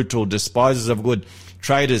self-control, brutal, despisers of good,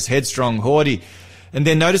 traitors, headstrong, haughty. And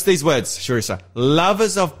then notice these words, Charissa.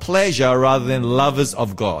 Lovers of pleasure rather than lovers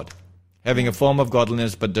of God. Having a form of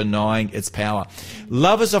godliness but denying its power.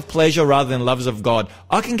 Lovers of pleasure rather than lovers of God.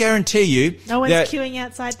 I can guarantee you No one's that queuing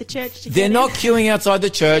outside the church to they're get not in. queuing outside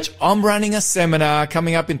the church. I'm running a seminar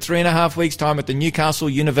coming up in 3.5 weeks' time at the Newcastle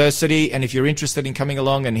University. And if you're interested in coming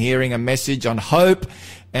along and hearing a message on hope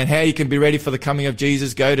and how you can be ready for the coming of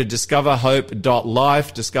Jesus, go to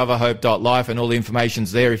discoverhope.life, and all the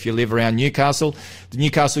information's there if you live around Newcastle. The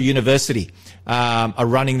Newcastle University are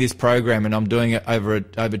running this program, and I'm doing it over a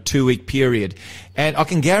 2-week period. And I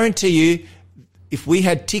can guarantee you, if we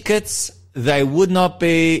had tickets, they would not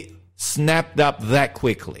be snapped up that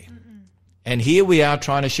quickly. And here we are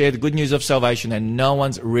trying to share the good news of salvation, and no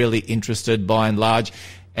one's really interested by and large.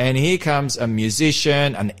 And here comes a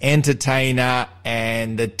musician, an entertainer,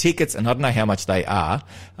 and the tickets, and I don't know how much they are.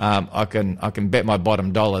 I can bet my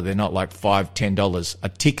bottom dollar they're not like $5, $10 a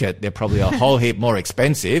ticket. They're probably a whole heap more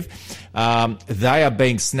expensive. They are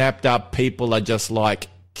being snapped up. People are just like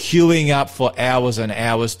queuing up for hours and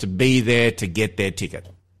hours to be there to get their ticket.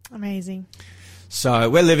 Amazing. So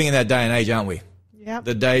we're living in that day and age, aren't we? Yep.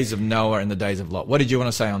 The days of Noah and the days of Lot. What did you want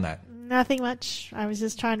to say on that? Nothing much. I was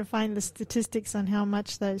just trying to find the statistics on how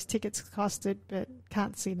much those tickets costed, but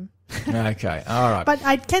can't see them. Okay, all right. But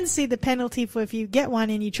I can see the penalty for if you get one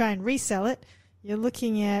and you try and resell it. You're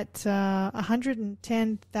looking at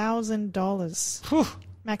 $110,000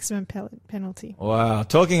 maximum penalty. Wow,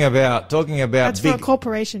 talking about That's big, for a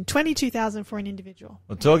corporation. $22,000 for an individual.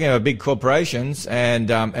 Well, talking about big corporations and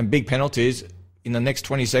big penalties. In the next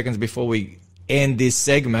 20 seconds before we end this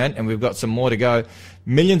segment, and we've got some more to go,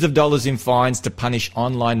 millions of dollars in fines to punish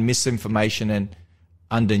online misinformation and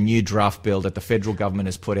under new draft bill that the federal government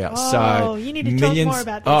has put out. Oh, you need to talk more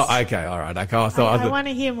about this. Oh, okay, all right. Okay, I want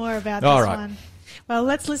to hear more about all this right. one. Well,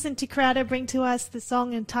 let's listen to Crowder bring to us the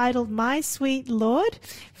song entitled My Sweet Lord,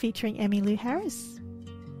 featuring Emmylou Harris.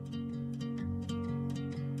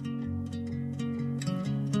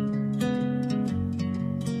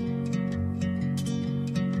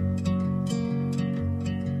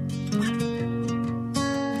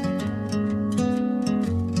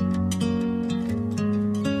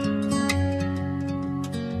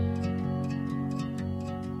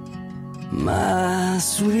 My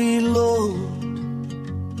sweet Lord,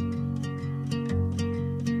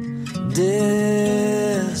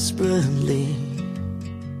 desperately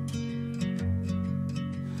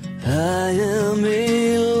I am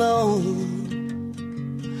alone,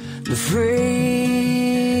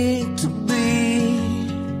 afraid to be.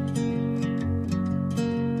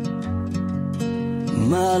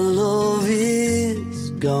 My love is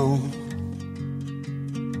gone,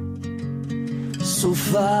 so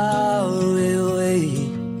far away.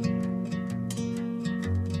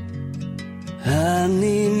 I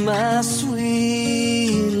need my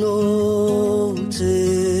sweet Lord's help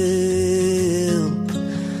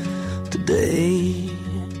today.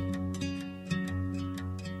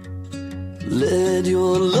 Let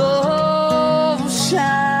your love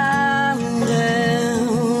shine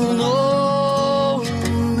down on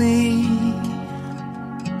me,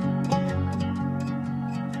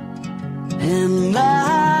 and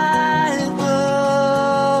light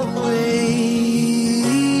the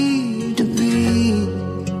way to be.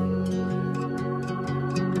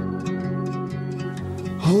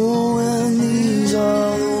 Oh, and these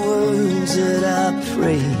are the words that I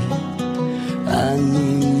pray. I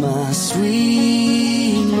need my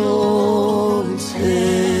sweet Lord's help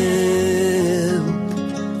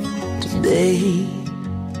today.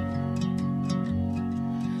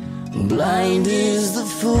 Blind is the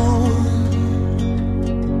fool,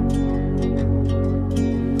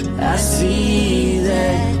 I see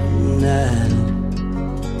that now.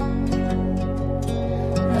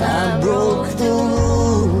 I broke the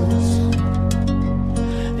rules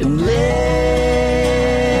and let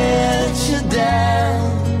you down.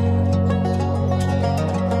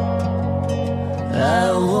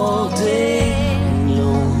 I walked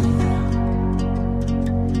alone,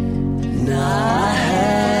 now I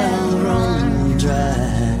have run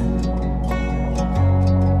dry.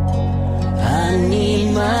 I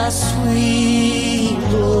need my sweet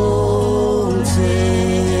Lord's help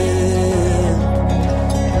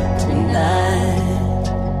tonight.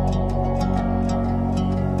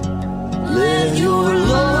 Let your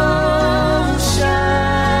love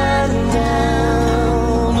shine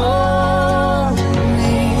down on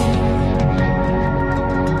me,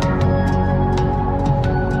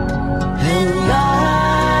 and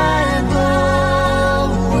light the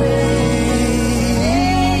way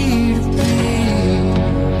to be.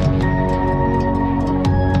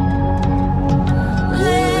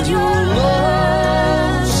 Let your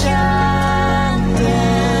love shine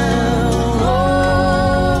down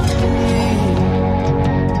on me.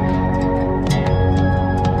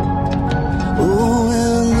 Oh,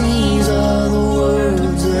 and these are the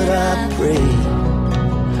words that I pray.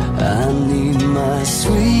 I need my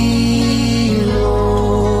sweet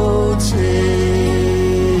Lord's help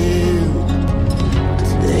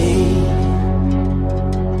today.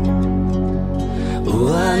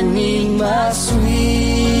 Oh, I need my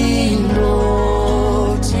sweet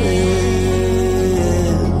Lord's help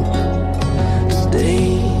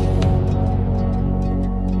today.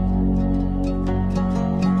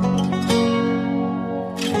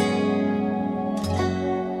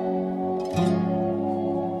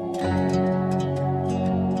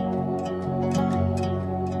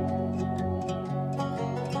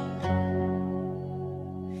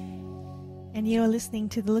 And you're listening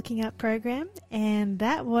to the Looking Up program, and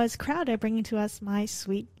that was Crowder bringing to us My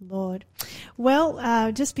Sweet Lord.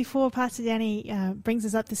 Well, just before Pastor Danny brings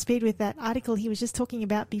us up to speed with that article he was just talking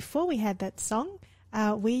about before we had that song,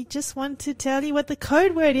 we just want to tell you what the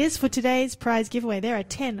code word is for today's prize giveaway. There are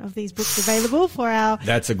 10 of these books available for our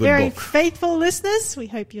That's a good very book. faithful listeners. We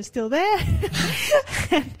hope you're still there.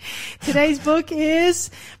 And today's book is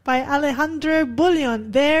by Alejandro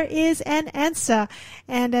Bullion. There is an answer.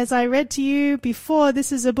 And as I read to you before,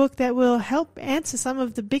 this is a book that will help answer some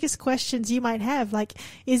of the biggest questions you might have, like,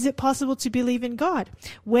 is it possible to believe in God?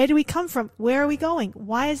 Where do we come from? Where are we going?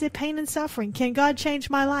 Why is there pain and suffering? Can God change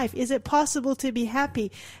my life? Is it possible to be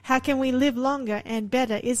happy? How can we live longer and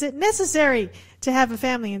better? Is it necessary to have a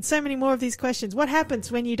family? And so many more of these questions. What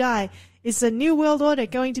happens when you die? Is a new world order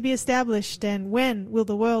going to be established? And when will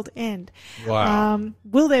the world end? Wow.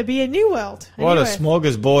 Will there be a new world? What a Earth?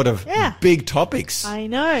 smorgasbord of Yeah. big topics. I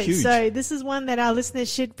know. Huge. So this is one that our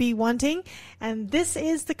listeners should be wanting. And this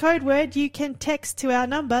is the code word you can text to our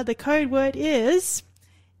number. The code word is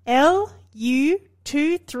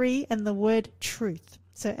LU23 and the word truth.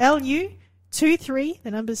 So LU23,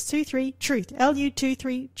 the number's 23, truth.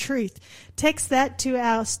 LU23, truth. Text that to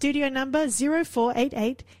our studio number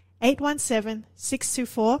 0488 817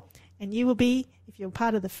 624, and you will be, if you're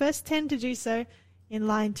part of the first 10 to do so, in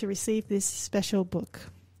line to receive this special book.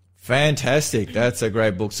 Fantastic. That's a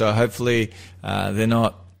great book. So hopefully they're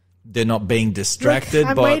not being distracted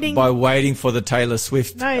Look, by waiting for the Taylor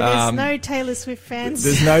Swift. No, there's no Taylor Swift fans.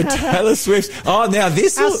 There's no Taylor Swift. Oh, now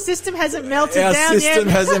this Our system hasn't melted our down system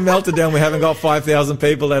yet. hasn't melted down. We haven't got 5,000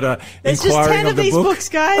 people that are There's just inquiring 10 of of the these book. books,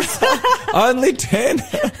 guys. Only 10.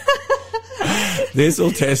 This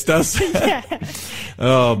will test us.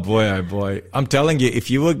 Oh boy, oh boy. I'm telling you, if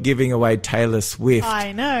you were giving away Taylor Swift,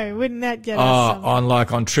 I know. Wouldn't that get us some?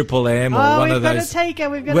 on Triple M or one of those. We've got a taker.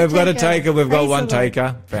 We've got a taker. We've got Praise one the Lord.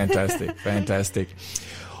 taker. Fantastic. Fantastic.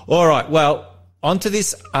 All right. Well, onto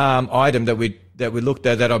this item that we looked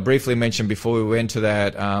at that I briefly mentioned before we went to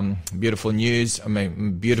that beautiful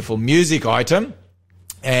music item.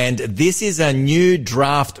 And this is a new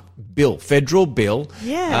draft bill, federal bill.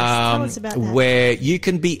 Yes, tell us about that. Where you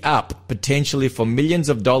can be up potentially for millions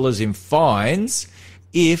of dollars in fines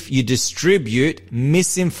if you distribute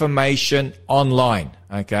misinformation online,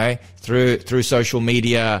 okay, through social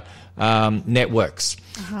media networks.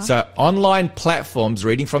 So online platforms,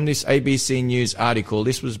 reading from this ABC News article,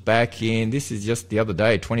 this is just the other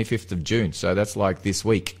day, 25th of June, so that's like this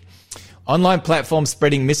week. Online platforms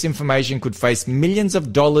spreading misinformation could face millions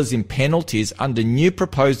of dollars in penalties under new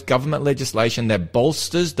proposed government legislation that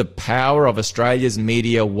bolsters the power of Australia's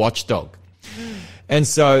media watchdog. And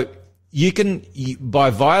so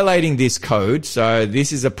by violating this code, so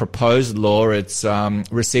this is a proposed law, it's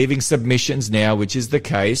receiving submissions now, which is the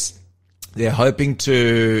case. They're hoping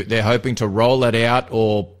to roll it out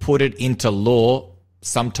or put it into law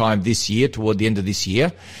sometime this year, toward the end of this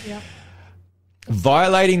year. Yep.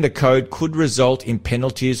 Violating the code could result in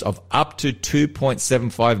penalties of up to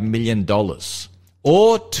 $2.75 million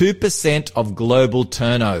or 2% of global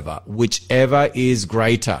turnover, whichever is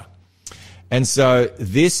greater. And so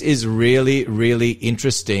this is really, really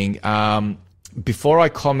interesting. Before I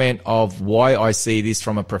comment of why I see this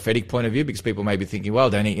from a prophetic point of view, because people may be thinking, well,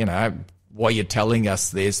 Danny, why are you telling us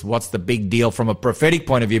this? What's the big deal from a prophetic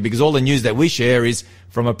point of view? Because all the news that we share is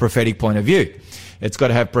from a prophetic point of view. It's got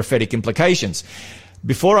to have prophetic implications.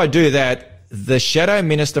 Before I do that, the Shadow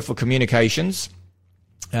Minister for Communications,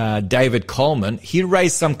 David Coleman, he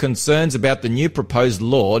raised some concerns about the new proposed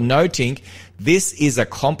law, noting this is a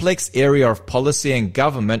complex area of policy and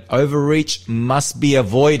government. Overreach must be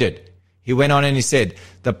avoided. He went on and he said,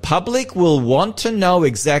 the public will want to know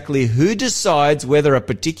exactly who decides whether a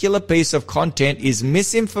particular piece of content is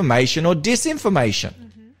misinformation or disinformation.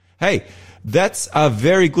 Mm-hmm. Hey, that's a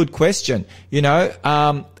very good question,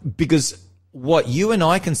 because what you and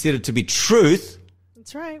I consider to be truth,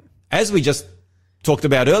 That's right. as we just talked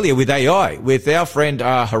about earlier with AI, with our friend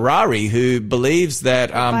Harari, who believes that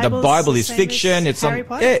the Bible is fiction. It's Harry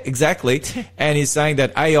Potter. Yeah, exactly. And he's saying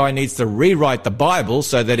that AI needs to rewrite the Bible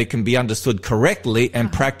so that it can be understood correctly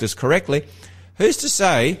and practiced correctly. Who's to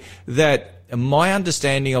say that my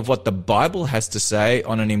understanding of what the Bible has to say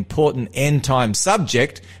on an important end-time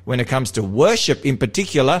subject, when it comes to worship in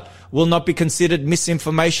particular, will not be considered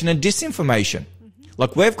misinformation and disinformation?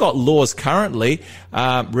 Like, we've got laws currently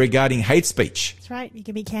regarding hate speech. That's right. You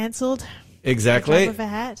can be cancelled. Exactly. Drop of a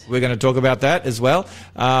hat. We're going to talk about that as well.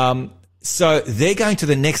 So they're going to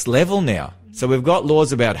the next level now. So we've got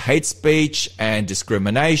laws about hate speech and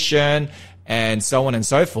discrimination and so on and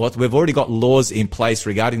so forth. We've already got laws in place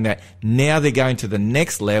regarding that. Now they're going to the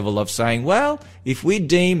next level of saying, well, if we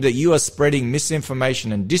deem that you are spreading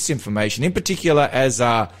misinformation and disinformation, in particular as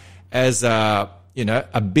a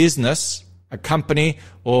business, a company,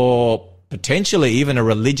 or potentially even a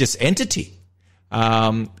religious entity,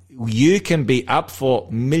 you can be up for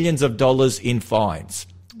millions of dollars in fines.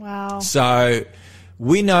 Wow. So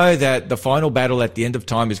we know that the final battle at the end of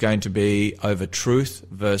time is going to be over truth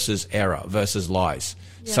versus error versus lies.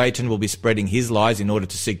 Yeah. Satan will be spreading his lies in order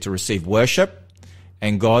to seek to receive worship,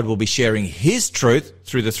 and God will be sharing his truth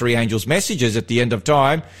through the three angels' messages at the end of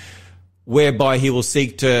time, whereby he will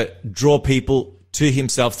seek to draw people to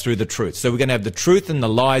himself through the truth. So we're going to have the truth and the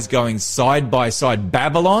lies going side by side.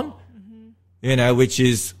 Babylon, which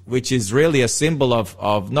is really a symbol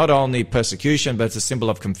of not only persecution, but it's a symbol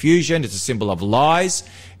of confusion. It's a symbol of lies.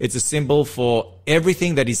 It's a symbol for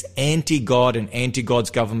everything that is anti-God and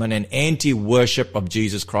anti-God's government and anti-worship of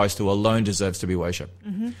Jesus Christ, who alone deserves to be worshipped.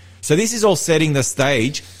 So this is all setting the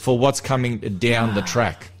stage for what's coming down the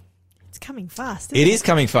track. Coming fast. It is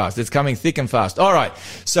coming fast. It's coming thick and fast. All right.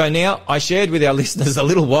 So now I shared with our listeners a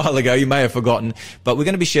little while ago, you may have forgotten, but we're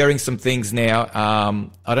going to be sharing some things now.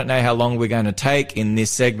 I don't know how long we're going to take in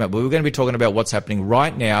this segment, but we're going to be talking about what's happening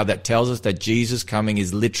right now that tells us that Jesus' coming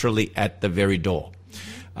is literally at the very door.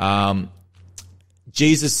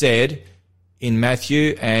 Jesus said in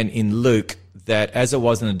Matthew and in Luke that as it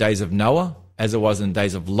was in the days of Noah, as it was in the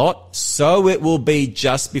days of Lot, so it will be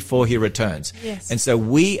just before he returns. Yes. And so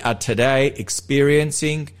we are today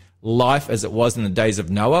experiencing life as it was in the days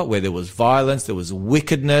of Noah, where there was violence, there was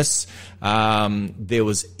wickedness, there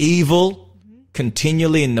was evil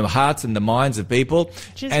continually in the hearts and the minds of people.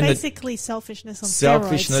 Which is and basically selfishness on steroids.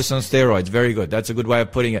 Selfishness on steroids. Very good. That's a good way of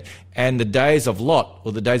putting it. And the days of Lot,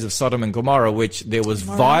 or the days of Sodom and Gomorrah, which there was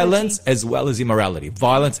violence as well as immorality.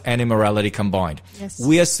 Violence and immorality combined. Yes.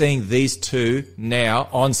 We are seeing these two now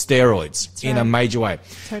on steroids in a major way.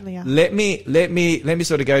 Totally are. Let me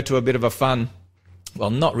sort of go to a bit of a fun, well,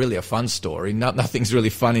 not really a fun story. Nothing's really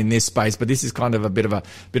fun in this space, but this is kind of a bit of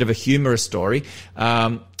a humorous story.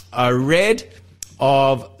 I read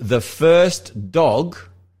of the first dog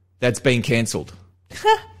that's been cancelled.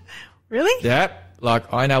 Really? Yeah.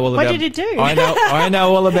 Like I know all about. What did it do? I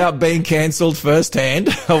know all about being cancelled firsthand.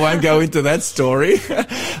 I won't go into that story.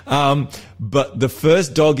 But the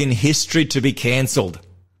first dog in history to be cancelled.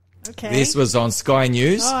 Okay. This was on Sky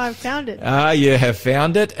News. Oh, I've found it. You have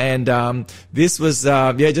found it. And this was,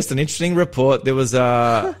 just an interesting report. There was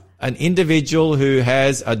an individual who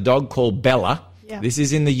has a dog called Bella. Yeah. This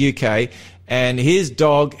is in the UK. And his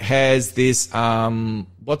dog has this,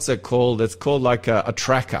 what's it called? It's called like a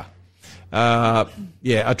tracker.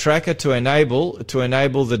 A tracker to enable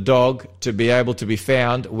the dog to be able to be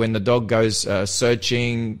found when the dog goes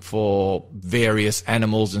searching for various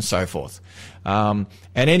animals and so forth. And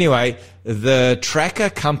anyway, the tracker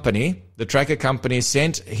company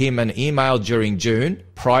sent him an email during June,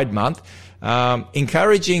 Pride Month,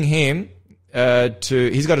 encouraging him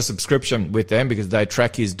he's got a subscription with them because they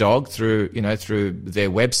track his dog through their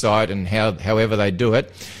website and however they do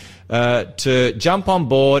it. To jump on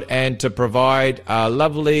board and to provide a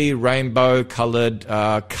lovely rainbow-coloured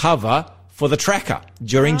cover for the tracker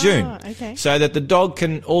during June. Okay. So that the dog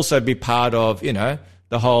can also be part of,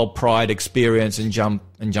 the whole Pride experience and jump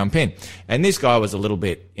in. And this guy was a little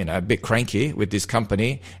bit, a bit cranky with this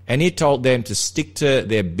company, and he told them to stick to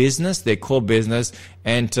their business, their core business,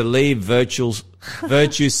 and to leave virtue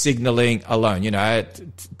signaling alone,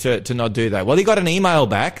 to not do that. Well, he got an email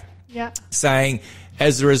back saying,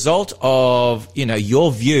 as a result of,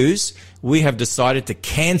 your views, we have decided to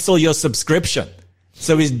cancel your subscription.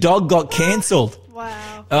 So his dog got cancelled.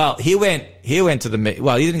 Wow. Well, he went to he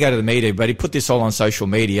didn't go to the media, but he put this all on social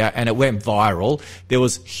media and it went viral. There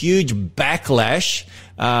was huge backlash,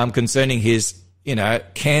 concerning his,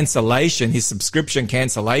 cancellation, his subscription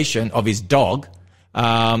cancellation of his dog.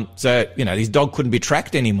 So, his dog couldn't be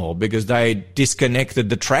tracked anymore because they disconnected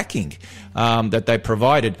the tracking, that they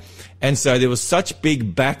provided. And so there was such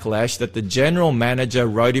big backlash that the general manager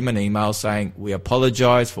wrote him an email saying, we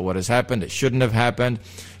apologize for what has happened. It shouldn't have happened.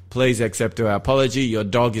 Please accept our apology. Your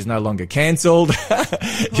dog is no longer cancelled.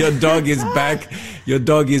 Your dog is back. Your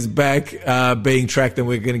dog is back, being tracked, and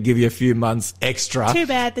we're going to give you a few months extra. Too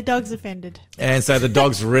bad. The dog's offended. And so the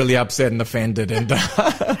dog's really upset and offended. And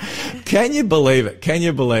can you believe it? Can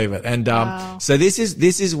you believe it? And wow. So this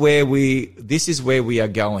is where we are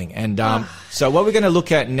going. And so what we're going to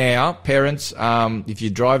look at now, parents, if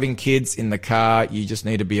you're driving kids in the car, you just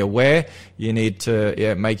need to be aware. You need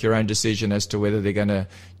to make your own decision as to whether they're going to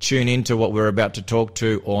tune into what we're about to talk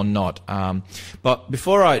to or not. But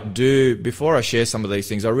before I share some of these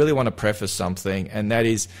things, I really want to preface something, and that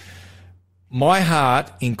is my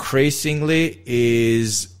heart increasingly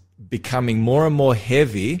is becoming more and more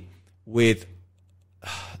heavy with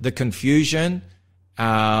the confusion,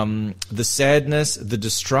 the sadness, the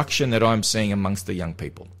destruction that I'm seeing amongst the young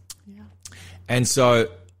people. Yeah. And so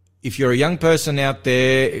if you're a young person out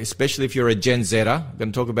there, especially if you're a Gen Zer, I'm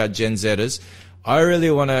going to talk about Gen Zers, I really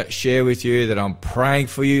want to share with you that I'm praying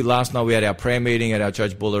for you. Last night we had our prayer meeting at our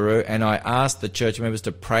church, Bullaroo, and I asked the church members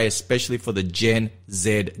to pray especially for the Gen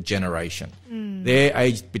Z generation. They're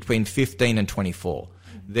aged between 15 and 24.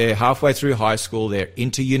 They're halfway through high school. They're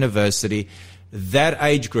into university. That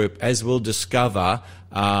age group, as we'll discover,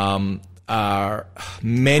 are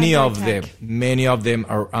many of them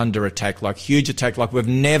are under attack, like huge attack, like we've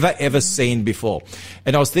never ever seen before.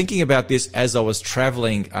 And I was thinking about this as I was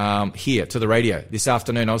traveling here to the radio this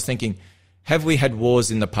afternoon. I was thinking, have we had wars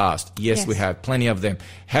in the past? Yes, we have. Plenty of them.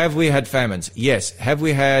 Have we had famines? Yes. Have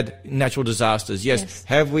we had natural disasters? Yes.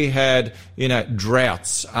 Have we had,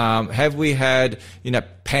 droughts? Have we had,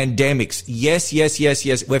 pandemics? Yes.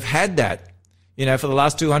 We've had that. For the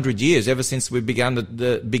last 200 years, ever since we began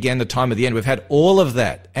the time of the end, we've had all of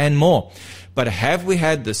that and more. But have we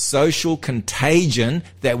had the social contagion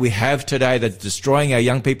that we have today that's destroying our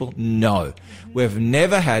young people? No. We've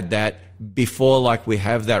never had that before like we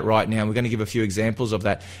have that right now. We're going to give a few examples of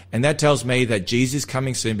that. And that tells me that Jesus is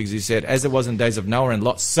coming soon, because he said, as it was in the days of Noah and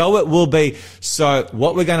Lot, so it will be. So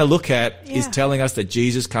what we're going to look at is telling us that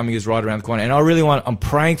Jesus coming is right around the corner. And I'm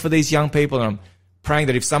praying for these young people, and I'm praying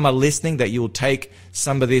that if some are listening, that you will take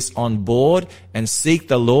some of this on board and seek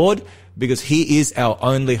the Lord, because he is our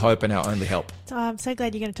only hope and our only help. So I'm so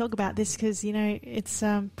glad you're going to talk about this, because, it's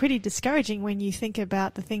pretty discouraging when you think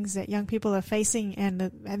about the things that young people are facing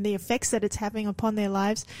and the effects that it's having upon their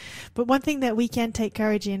lives. But one thing that we can take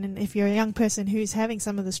courage in, and if you're a young person who's having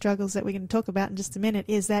some of the struggles that we're going to talk about in just a minute,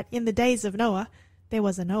 is that in the days of Noah, there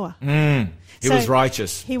was a Noah. He was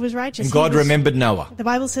righteous. He was righteous. And God remembered Noah. The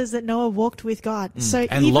Bible says that Noah walked with God.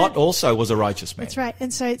 And Lot also was a righteous man. That's right.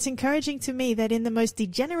 And so it's encouraging to me that in the most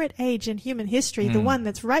degenerate age in human history, the one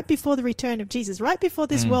that's right before the return of Jesus, right before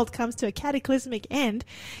this world comes to a cataclysmic end,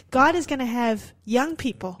 God is going to have young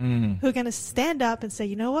people who are going to stand up and say,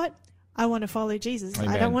 you know what? I want to follow Jesus. Amen.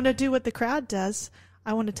 I don't want to do what the crowd does.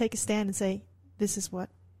 I want to take a stand and say, this is what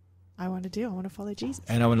I want to do. I want to follow Jesus.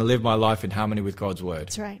 And I want to live my life in harmony with God's word.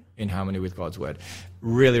 That's right. In harmony with God's word.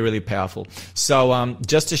 Really, really powerful. So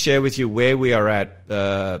just to share with you where we are at,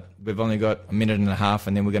 we've only got a minute and a half,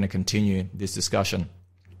 and then we're going to continue this discussion.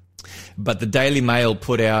 But the Daily Mail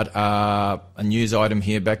put out a news item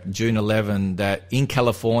here back June 11 that in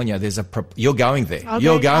California there's you're going there. Okay,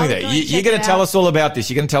 you're going there. You're going to tell us all about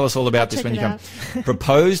this. You're going to tell us all about this when you come.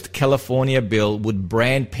 Proposed California bill would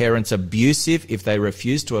brand parents abusive if they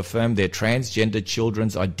refuse to affirm their transgender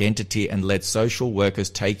children's identity and let social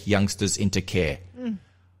workers take youngsters into care.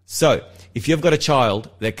 So if you've got a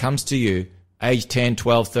child that comes to you, age 10,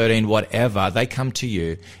 12, 13, whatever, they come to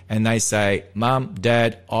you and they say, Mum,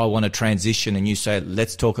 Dad, I want to transition. And you say,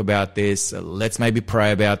 let's talk about this. Let's maybe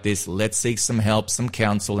pray about this. Let's seek some help, some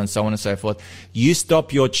counsel, and so on and so forth. You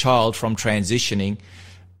stop your child from transitioning.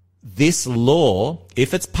 This law,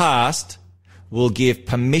 if it's passed, will give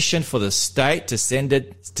permission for the state to send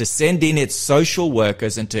in its social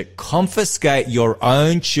workers and to confiscate your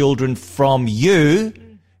own children from you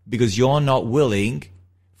because you're not willing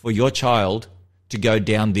for your child to go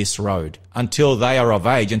down this road until they are of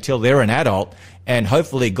age, until they're an adult, and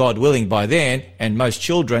hopefully, God willing, by then, and most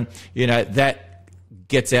children, that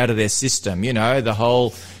gets out of their system. The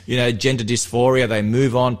whole, gender dysphoria, they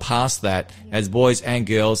move on past that as boys and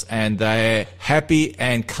girls, and they're happy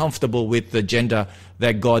and comfortable with the gender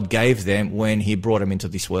that God gave them when he brought them into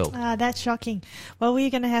this world. That's shocking. Well, we're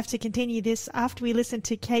going to have to continue this after we listen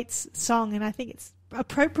to Kate's song, and I think it's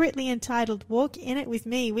appropriately entitled, Walk in It With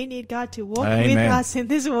Me. We need God to walk with us in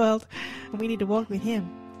this world, and we need to walk with him.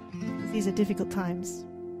 These are difficult times.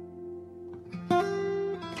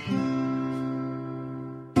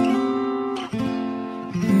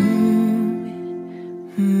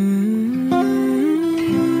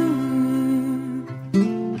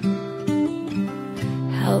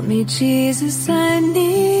 Help me, Jesus, I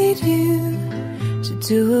need you to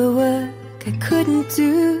do a work I couldn't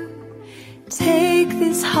do. Take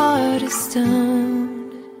this heart of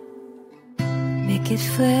stone, make it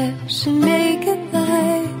flesh and make it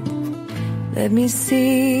light. Let me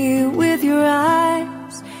see with your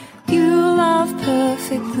eyes you love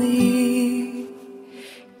perfectly.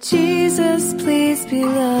 Jesus, please be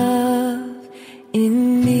love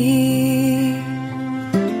in me.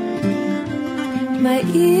 My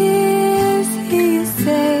ears hear you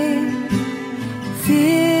say,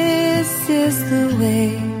 this is the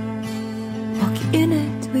way. Walk in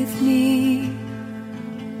it with me.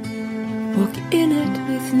 Walk in it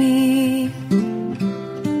with me.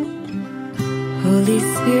 Holy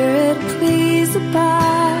Spirit, please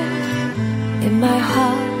abide in my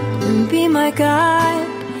heart and be my guide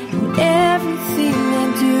in everything I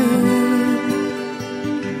do.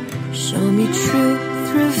 Show me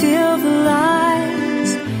truth, reveal the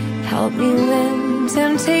lies. Help me when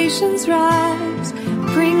temptations rise.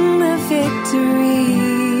 Bring the victory.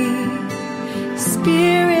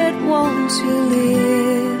 Spirit, won't you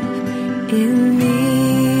live in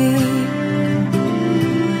me?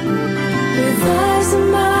 With eyes of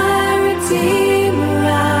my Redeemer I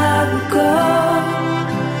will go.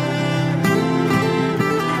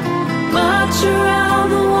 March around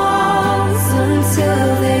the walls until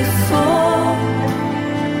they fall.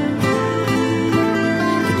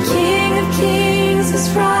 The King of Kings is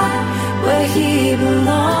right where he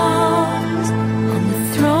belongs, on the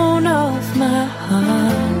throne of my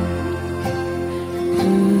heart.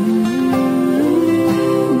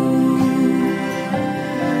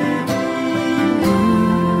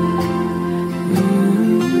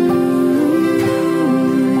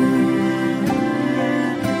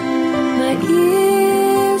 My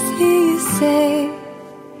ears hear you say,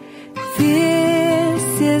 this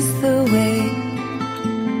is the way.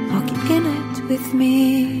 Walk in it with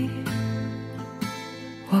me.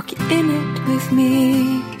 Walk in it with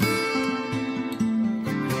me.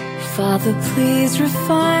 Father, please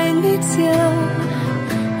refine me till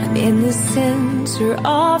I'm in the center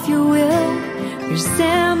of your will,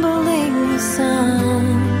 resembling the sun.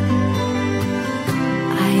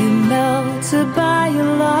 I am melted by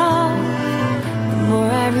your love. The more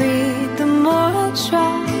I read, the more I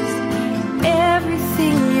trust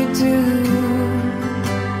everything you do.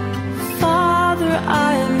 Father,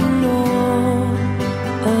 I know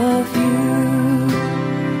of you.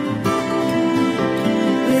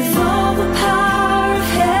 With all the power of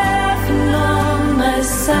heaven on my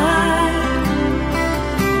side,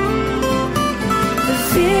 the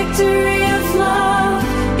victory of love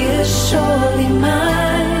is surely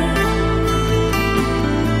mine.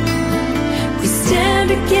 We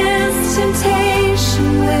stand against temptation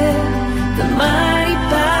with the mighty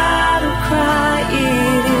battle cry,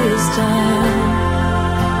 it is done.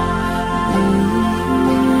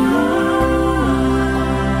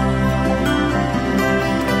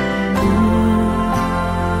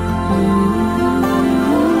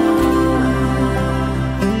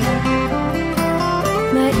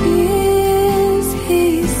 My ears hear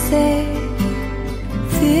you say,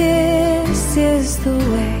 this is the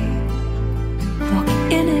way. Walk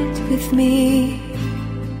in it with me.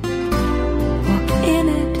 Walk in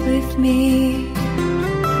it with me.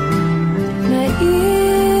 My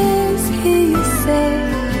ears hear you say,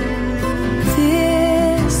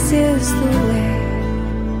 this is the way.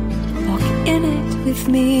 Walk in it with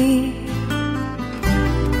me.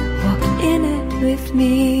 Walk in it with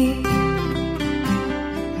me.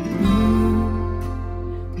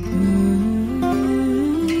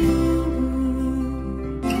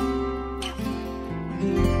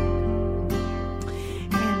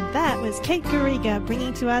 Kate Garriga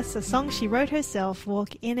bringing to us a song she wrote herself,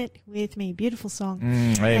 Walk In It With Me. Beautiful song.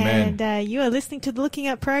 Amen. And you are listening to the Looking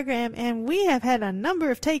Up program, and we have had a number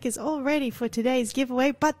of takers already for today's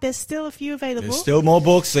giveaway, but there's still a few available. There's still more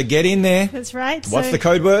books, so get in there. That's right. What's So the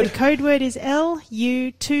code word? The code word is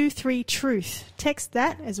LU23TRUTH. Text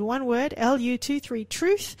that as one word,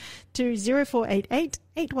 LU23TRUTH, to 0488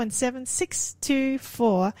 817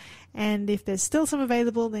 624. And if there's still some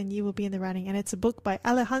available, then you will be in the running. And it's a book by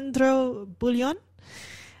Alejandro Bullion.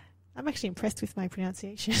 I'm actually impressed with my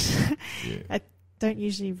pronunciation. Yeah. I don't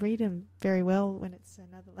usually read them very well when it's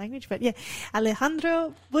another language. But yeah,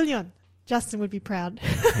 Alejandro Bullion. Justin would be proud.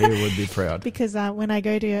 He would be proud. Because when I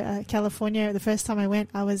go to California, the first time I went,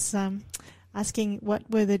 I was asking what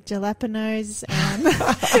were the jalapenos, and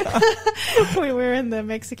we were in the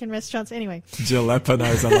Mexican restaurants. Anyway.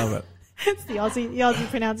 Jalapenos, I love it. It's the Aussie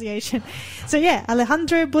pronunciation. So yeah,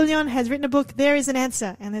 Alejandro Bullion has written a book, There Is an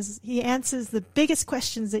Answer, and he answers the biggest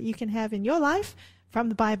questions that you can have in your life from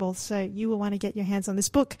the Bible. So you will want to get your hands on this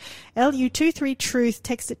book. LU23TRUTH,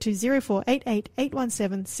 text it to 0488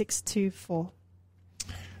 817 624.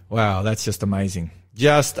 Wow, that's just amazing.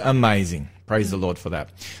 Just amazing. Praise the Lord for that.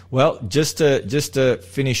 Well, just to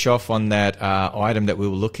finish off on that item that we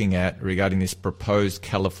were looking at regarding this proposed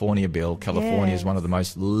California bill. California is one of the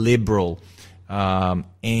most liberal,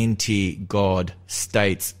 anti-God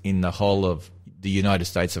states in the whole of the United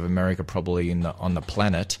States of America, probably on the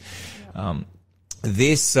planet.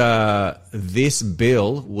 This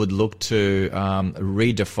bill would look to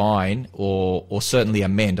redefine or certainly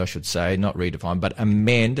amend, I should say, not redefine, but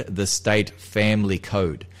amend the state family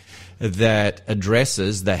code that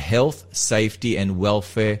addresses the health, safety, and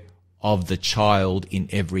welfare of the child in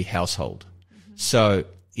every household. Mm-hmm. So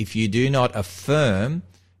if you do not affirm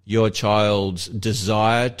your child's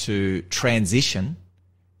desire to transition,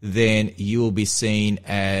 then you will be seen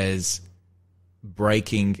as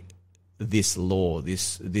breaking this law,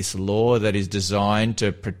 this law that is designed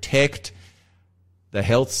to protect the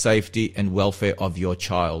health, safety, and welfare of your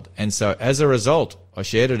child. And so as a result, I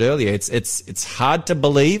shared it earlier, it's hard to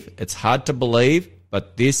believe,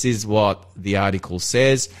 but this is what the article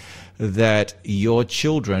says, that your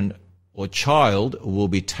children or child will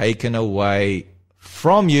be taken away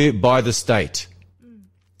from you by the state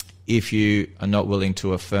if you are not willing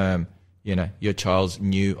to affirm, your child's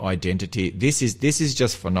new identity. This is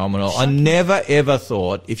just phenomenal. Shocking. I never ever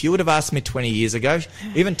thought, if you would have asked me 20 years ago,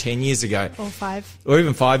 even 10 years ago, or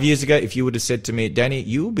even 5 years ago, if you would have said to me, Danny,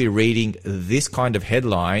 you will be reading this kind of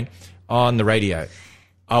headline on the radio,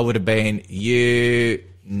 I would have been, you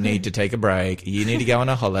need to take a break. You need to go on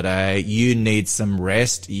a holiday. You need some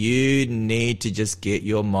rest. You need to just get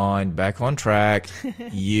your mind back on track.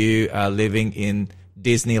 You are living in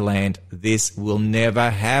Disneyland. This will never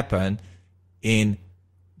happen in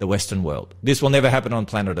the Western world. This will never happen on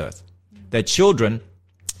planet Earth. That children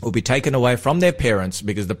will be taken away from their parents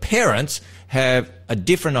because the parents have a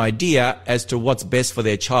different idea as to what's best for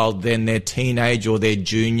their child than their teenage or their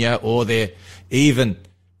junior or their even,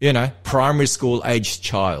 primary school aged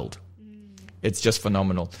child. It's just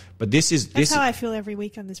phenomenal. But that's how I feel every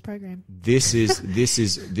week on this program. This is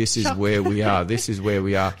where we are. This is where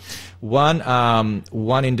we are.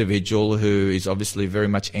 One individual who is obviously very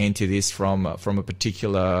much anti this from a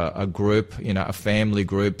particular group, a family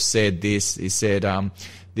group, said this. He said,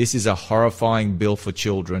 this is a horrifying bill for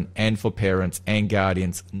children and for parents and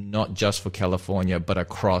guardians, not just for California, but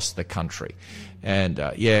across the country. And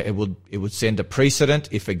it would send a precedent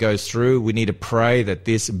if it goes through. We need to pray that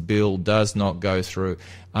this bill does not go through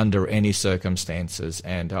under any circumstances.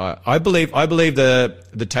 And I believe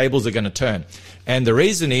the tables are going to turn. And the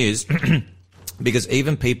reason is because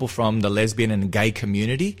even people from the lesbian and gay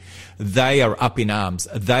community, they are up in arms.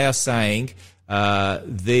 They are saying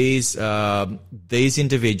these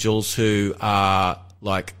individuals who are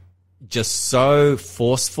like just so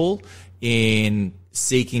forceful in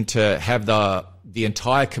seeking to have the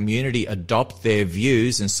entire community adopt their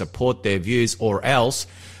views and support their views, or else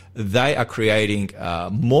they are creating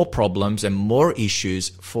more problems and more issues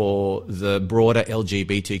for the broader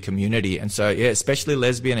LGBT community. And so, especially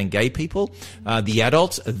lesbian and gay people, the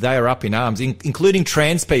adults, they are up in arms, including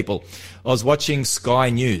trans people. I was watching Sky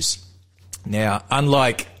News. Now,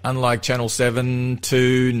 unlike Channel 7,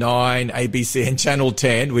 2, 9, ABC and Channel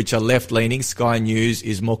 10, which are left-leaning, Sky News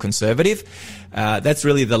is more conservative. That's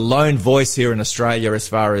really the lone voice here in Australia as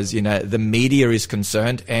far as, the media is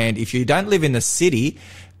concerned. And if you don't live in the city,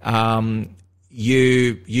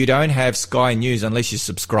 you don't have Sky News unless you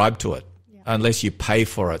subscribe to it. Unless you pay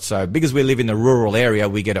for it. So because we live in the rural area,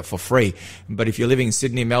 we get it for free. But if you're living in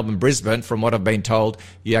Sydney, Melbourne, Brisbane, from what I've been told,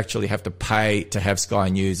 you actually have to pay to have Sky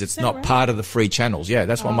News. It's not part of the free channels. Yeah,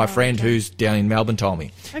 that's what my friend who's down in Melbourne told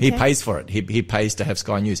me. Okay. He pays for it. He pays to have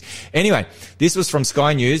Sky News. Anyway, this was from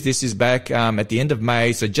Sky News. This is back at the end of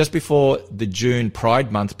May, so just before the June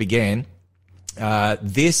Pride Month began.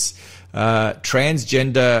 This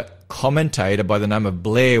transgender commentator by the name of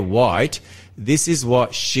Blair White, this is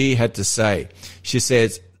what she had to say. She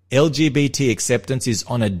says, LGBT acceptance is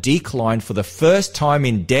on a decline for the first time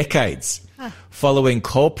in decades, following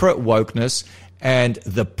corporate wokeness and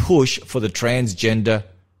the push for the transgender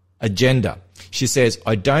agenda. She says,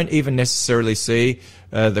 I don't even necessarily see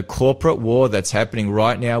the corporate war that's happening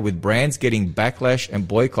right now with brands getting backlash and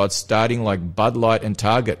boycotts starting like Bud Light and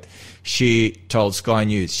Target. She told Sky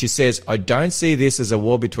News. She says, I don't see this as a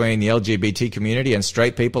war between the LGBT community and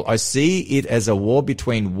straight people. I see it as a war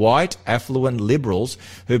between white, affluent liberals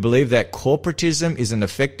who believe that corporatism is an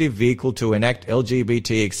effective vehicle to enact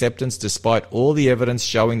LGBT acceptance despite all the evidence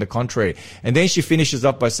showing the contrary. And then she finishes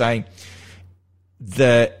up by saying,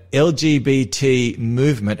 the LGBT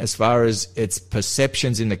movement, as far as its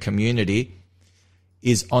perceptions in the community,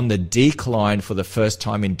 is on the decline for the first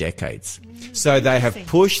time in decades. So they have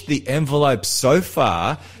pushed the envelope so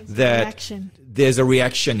far that there's a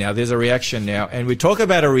reaction now. And we talk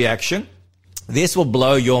about a reaction. This will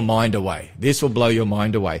blow your mind away. There's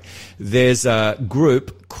a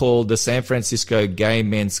group called the San Francisco Gay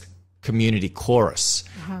Men's Community Chorus.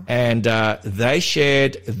 And they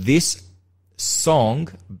shared this song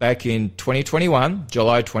back in 2021,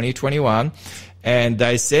 July 2021. And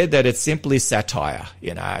they said that it's simply satire,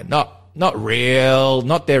 not real,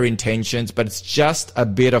 not their intentions, but it's just a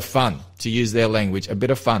bit of fun, to use their language, a bit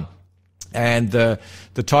of fun. And the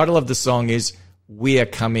title of the song is We Are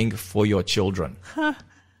Coming for Your Children.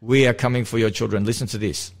 We are coming for your children. Listen to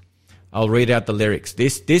this. I'll read out the lyrics.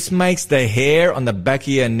 This makes the hair on the back of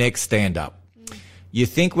your neck stand up. You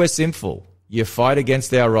think we're sinful. You fight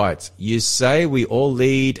against our rights. You say we all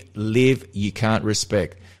live you can't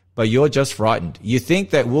respect. But you're just frightened. You think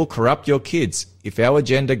that we'll corrupt your kids if our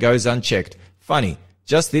agenda goes unchecked. Funny,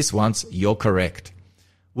 just this once, you're correct.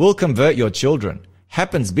 We'll convert your children.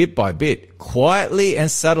 Happens bit by bit, quietly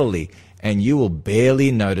and subtly, and you will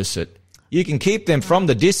barely notice it. You can keep them from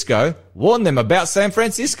the disco. Warn them about San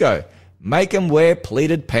Francisco. Make them wear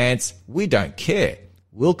pleated pants. We don't care.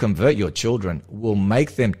 We'll convert your children. We'll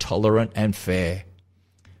make them tolerant and fair.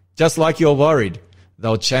 Just like you're worried,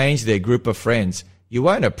 they'll change their group of friends. You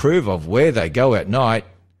won't approve of where they go at night.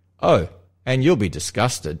 Oh, and you'll be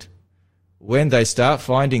disgusted. When they start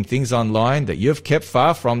finding things online that you've kept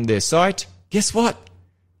far from their sight, guess what?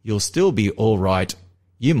 You'll still be all right.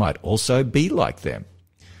 You might also be like them.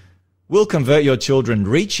 We'll convert your children,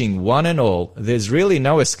 reaching one and all. There's really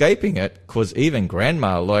no escaping it, 'cause even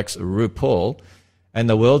grandma likes RuPaul, and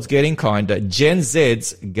the world's getting kinder. Gen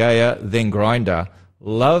Z's gayer than Grindr.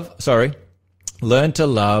 Learn to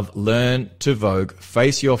love, learn to vogue,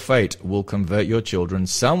 face your fate. We'll convert your children.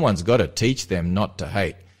 Someone's got to teach them not to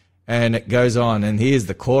hate. And it goes on, and here's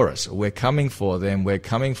the chorus. We're coming for them, we're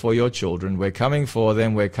coming for your children, we're coming for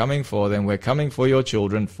them, we're coming for them, we're coming for your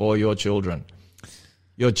children, for your children.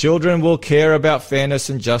 Your children will care about fairness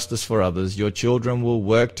and justice for others. Your children will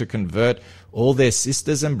work to convert all their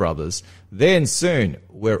sisters and brothers. Then soon,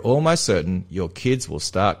 we're almost certain, your kids will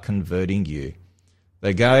start converting you.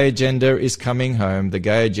 The gay agenda is coming home. The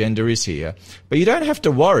gay agenda is here. But you don't have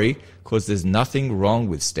to worry, because there's nothing wrong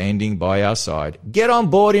with standing by our side. Get on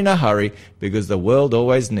board in a hurry, because the world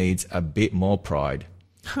always needs a bit more pride.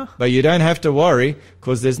 But you don't have to worry,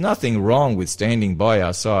 because there's nothing wrong with standing by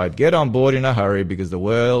our side. Get on board in a hurry, because the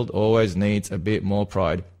world always needs a bit more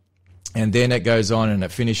pride. And then it goes on and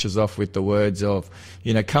it finishes off with the words of,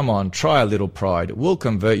 come on, try a little pride. We'll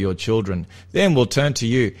convert your children. Then we'll turn to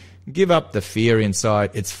you. Give up the fear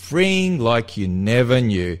inside. It's freeing like you never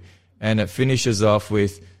knew. And it finishes off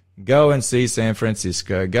with, go and see San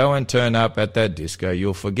Francisco. Go and turn up at that disco.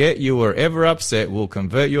 You'll forget you were ever upset. We'll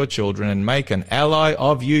convert your children and make an ally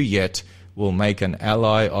of you yet. We'll make an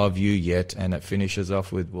ally of you yet. And it finishes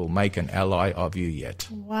off with, we'll make an ally of you yet.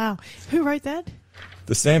 Wow. Who wrote that?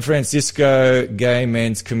 The San Francisco Gay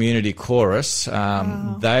Men's Community Chorus.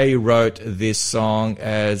 They wrote this song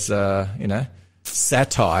as,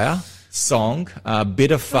 satire song, a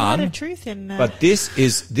bit of fun. A lot of truth in that. But this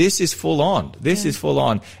is full on. This is full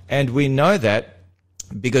on. And we know that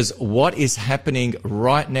because what is happening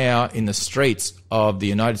right now in the streets of the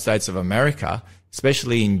United States of America,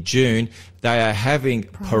 especially in June, they are having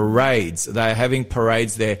parades. They are having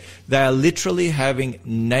parades there. They are literally having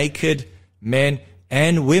naked men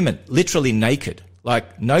and women, literally naked,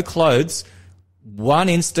 like no clothes. One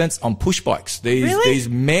instance on push bikes. These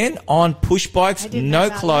men on push bikes, no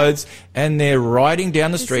clothes, and they're riding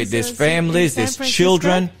down the street. There's families, there's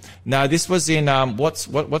children. No, this was in I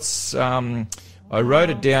wrote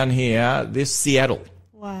it down here. This Seattle.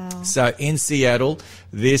 Wow. So in Seattle,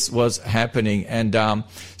 this was happening. And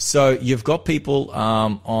so you've got people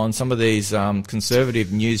on some of these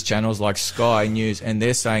conservative news channels like Sky News, and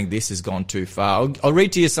they're saying this has gone too far. I'll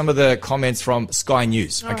read to you some of the comments from Sky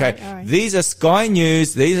News. All okay, right. These are Sky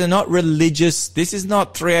News. These are not religious. This is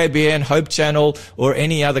not 3ABN, Hope Channel, or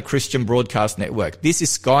any other Christian broadcast network. This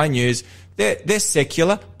is Sky News. They're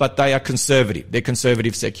secular, but they are conservative. They're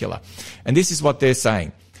conservative secular. And this is what they're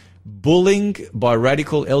saying. Bullying by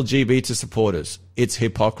radical LGBT supporters. It's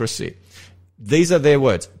hypocrisy. These are their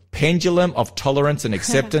words. Pendulum of tolerance and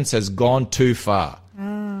acceptance has gone too far.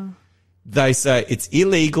 They say it's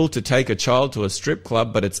illegal to take a child to a strip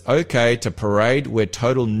club, but it's okay to parade where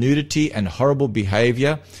total nudity and horrible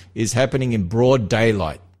behavior is happening in broad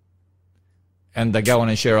daylight. And they go on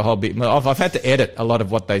and share a whole bit. I've had to edit a lot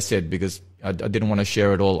of what they said because I didn't want to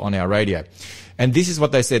share it all on our radio. And this is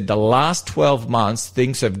what they said. The last 12 months,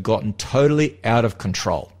 things have gotten totally out of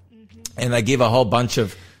control. Mm-hmm. And they give a whole bunch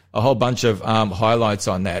of highlights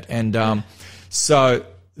on that. And so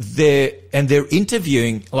they're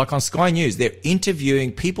interviewing, like on Sky News, they're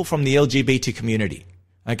interviewing people from the LGBT community.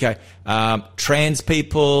 Okay, trans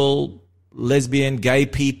people, lesbian, gay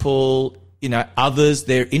people, others.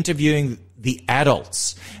 They're interviewing the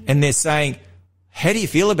adults, and they're saying, how do you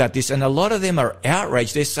feel about this? And a lot of them are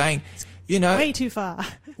outraged. They're saying, way too far.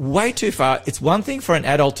 Way too far. It's one thing for an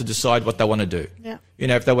adult to decide what they want to do. Yeah.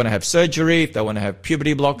 if they want to have surgery, if they want to have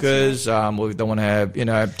puberty blockers, or if they want to have,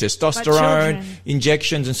 testosterone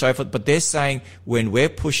injections and so forth. But they're saying when we're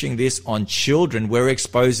pushing this on children, we're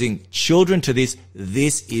exposing children to this.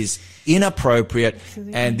 This is inappropriate,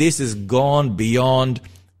 and this has gone beyond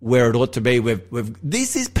where it ought to be.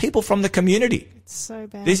 This is people from the community. It's so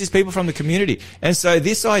bad. This is people from the community. And so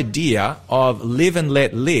this idea of live and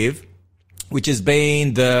let live, which has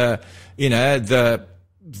been the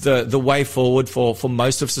way forward for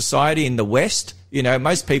most of society in the West.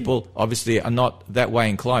 Most people obviously are not that way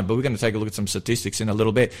inclined, but we're going to take a look at some statistics in a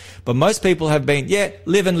little bit. But most people have been,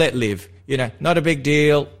 live and let live. Not a big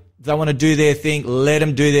deal. They want to do their thing, let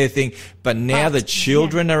them do their thing. But now the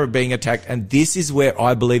children are being attacked, and this is where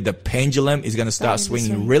I believe the pendulum is going to start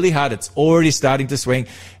swinging really hard. It's already starting to swing,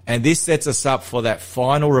 and this sets us up for that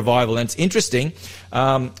final revival. And it's interesting,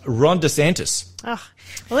 Ron DeSantis. Oh,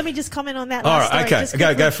 well, let me just comment on that. All right,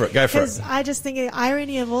 okay, go for it. Because I just think the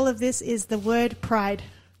irony of all of this is the word pride.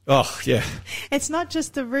 Oh, yeah. It's not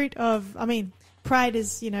just the root of, pride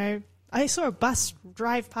is, I saw a bus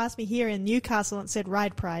drive past me here in Newcastle and said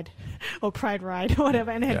Ride Pride or Pride Ride or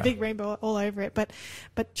whatever, and it had a big rainbow all over it. But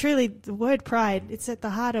truly, the word pride, it's at the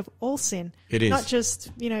heart of all sin. It is. Not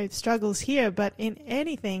just, struggles here, but in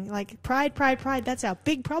anything. Like pride, that's our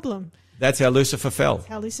big problem. That's how Lucifer fell.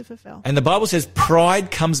 And the Bible says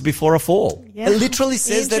pride comes before a fall. Yeah. It literally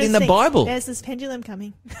says that in the Bible. There's this pendulum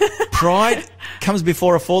coming. Pride comes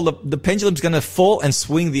before a fall. The pendulum's going to fall and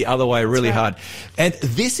swing the other way really hard. And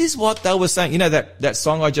this is what they were saying. That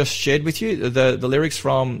song I just shared with you, the lyrics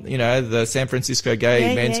from, the San Francisco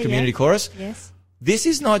Gay Men's Community Chorus. Yes. This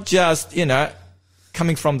is not just,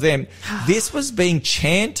 coming from them. This was being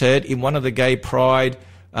chanted in one of the gay pride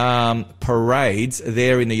parades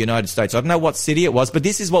there in the United States. I don't know what city it was, but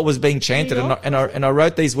this is what was being chanted, and I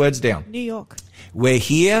wrote these words down. New York. We're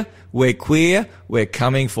here, we're queer, we're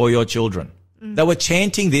coming for your children. They were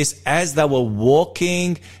chanting this as they were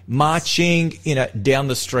walking, marching, down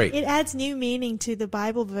the street. It adds new meaning to the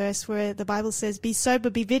Bible verse where the Bible says, be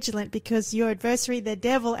sober, be vigilant, because your adversary, the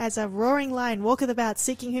devil, as a roaring lion, walketh about,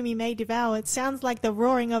 seeking whom he may devour. It sounds like the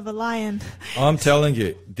roaring of a lion. I'm telling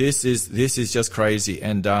you, this is just crazy.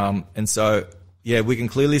 And so, we can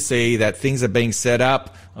clearly see that things are being set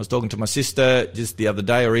up. I was talking to my sister just the other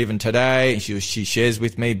day or even today, and she shares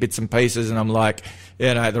with me bits and pieces, and I'm like,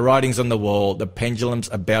 the writing's on the wall. The pendulum's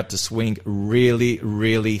about to swing really,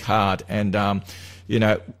 really hard. And,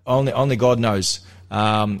 only God knows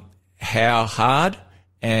how hard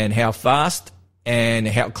and how fast and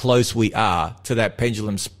how close we are to that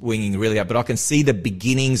pendulum swinging really hard. But I can see the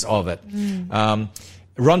beginnings of it. Ron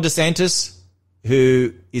DeSantis,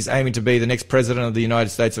 who is aiming to be the next president of the United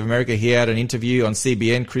States of America, he had an interview on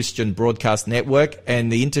CBN, Christian Broadcast Network,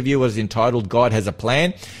 and the interview was entitled God Has a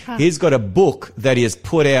Plan. He's got a book that he has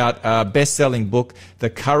put out, a best-selling book, The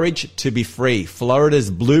Courage to be Free, Florida's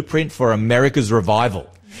Blueprint for America's Revival.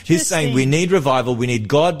 He's saying we need revival, we need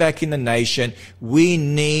God back in the nation, we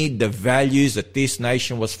need the values that this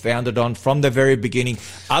nation was founded on from the very beginning.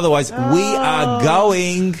 Otherwise, we are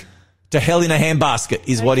going to hell in a handbasket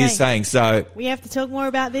is what he's saying. So we have to talk more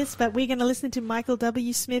about this, but we're going to listen to Michael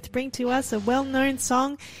W. Smith bring to us a well-known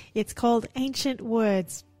song. It's called Ancient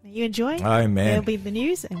Words. Are you enjoying? Oh, man. There'll be the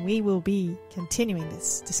news, and we will be continuing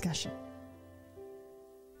this discussion.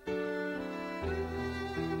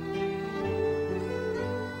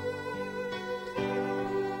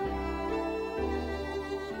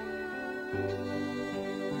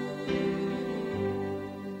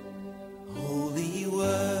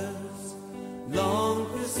 Long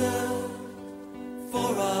preserved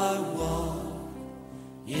for our walk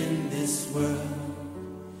in this world,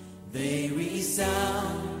 they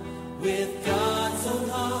resound with God's own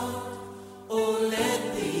heart. Oh,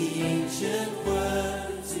 let the ancient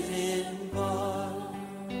words it impart,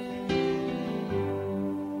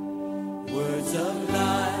 words of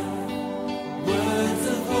life, words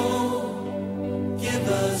of hope, give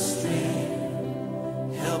us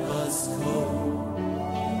strength, help us cope.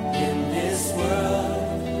 In this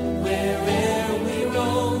world, where'er we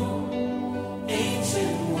roam,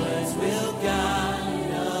 ancient words will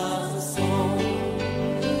guide us home.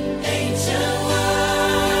 Ancient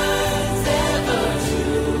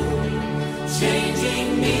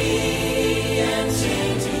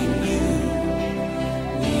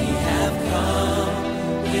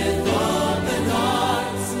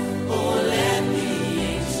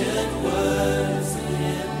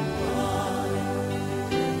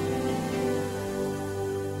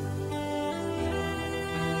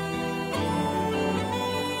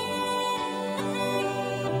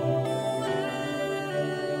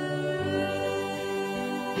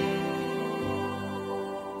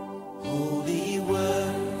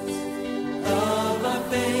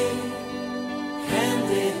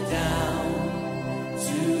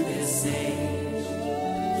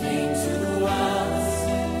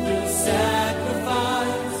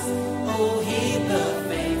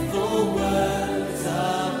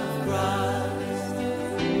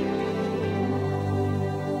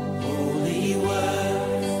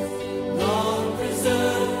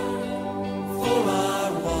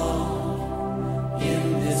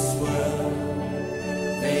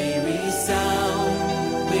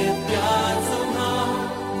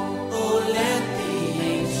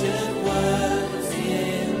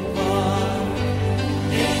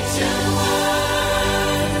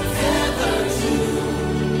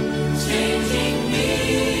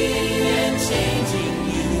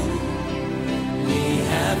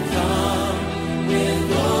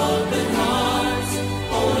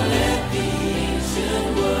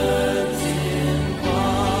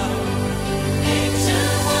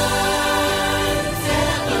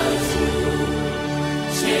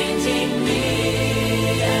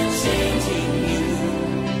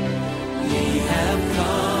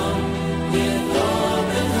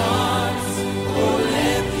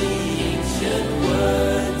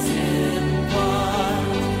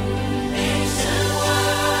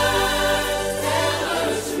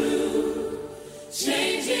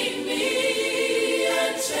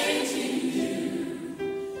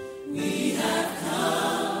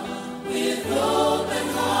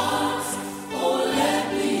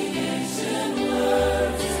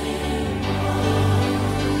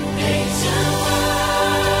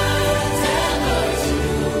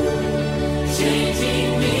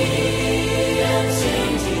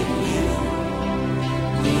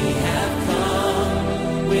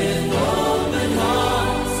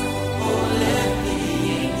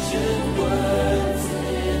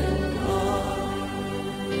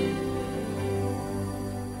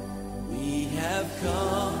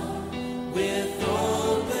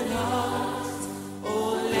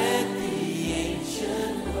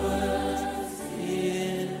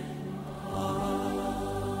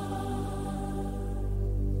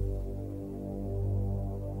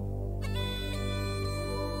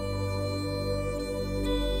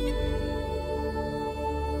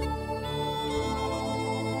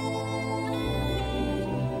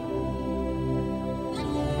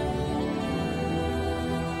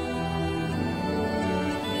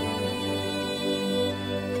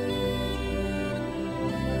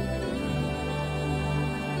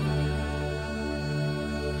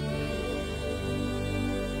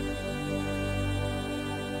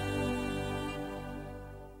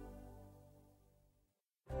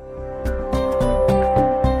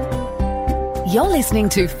You're listening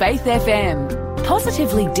to Faith FM,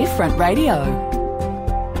 positively different radio.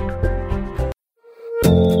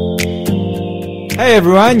 Hey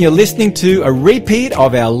everyone, you're listening to a repeat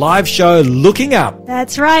of our live show, Looking Up.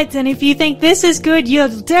 That's right, and if you think this is good,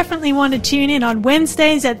 you'll definitely want to tune in on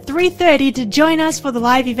Wednesdays at 3:30 to join us for the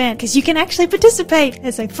live event, because you can actually participate.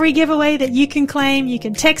 There's a free giveaway that you can claim. You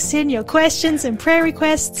can text in your questions and prayer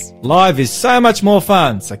requests. Live is so much more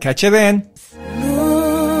fun, so catch you then.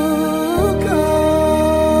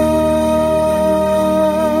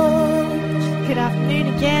 Good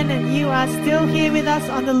afternoon again, and you are still here with us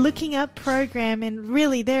on the Looking Up program. And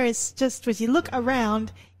really, there is just, as you look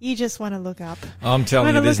around, you just want to look up. I'm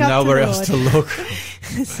telling you, there's nowhere else to look.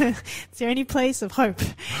 Is there any place of hope?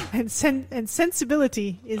 And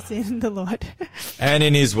sensibility is in the Lord. And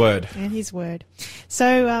in His Word. And His Word.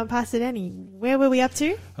 So, Pastor Danny, where were we up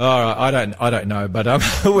to? All right, I don't know, but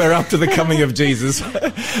we're up to the coming of Jesus.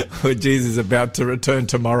 Where Jesus is about to return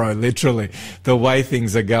tomorrow, literally. The way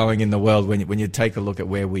things are going in the world, when you take a look at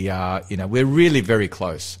where we are, we're really very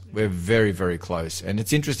close. We're very, very close. And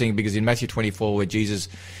it's interesting because in Matthew 24, where Jesus,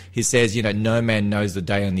 He says, no man knows the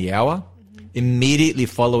day and the hour. Mm-hmm. Immediately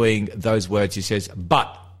following those words, He says,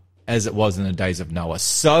 but as it was in the days of Noah,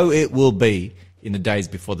 so it will be in the days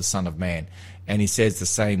before the Son of Man. And He says the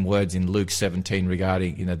same words in Luke 17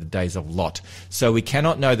 regarding, the days of Lot. So we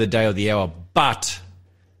cannot know the day or the hour, but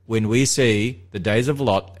when we see the days of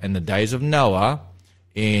Lot and the days of Noah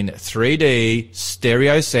in 3D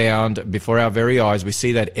stereo sound before our very eyes, we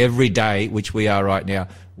see that every day, which we are right now,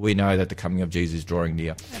 we know that the coming of Jesus is drawing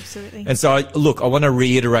near. Absolutely. And so, I want to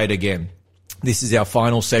reiterate again. This is our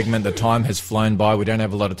final segment. The time has flown by. We don't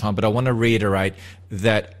have a lot of time, but I want to reiterate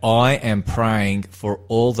that I am praying for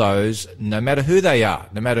all those, no matter who they are,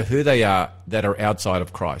 that are outside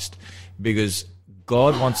of Christ. Because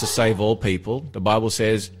God wants to save all people. The Bible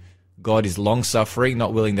says God is long-suffering,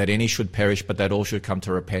 not willing that any should perish, but that all should come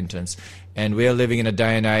to repentance. And we are living in a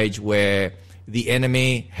day and age where the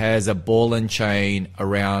enemy has a ball and chain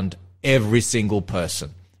around every single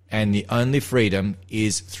person. And the only freedom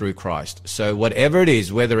is through Christ. So whatever it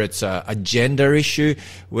is, whether it's a gender issue,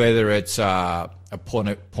 whether it's a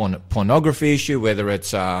pornography issue, whether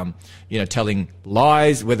it's telling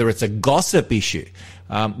lies, whether it's a gossip issue,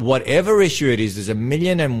 whatever issue it is, there's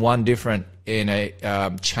 1,000,001 different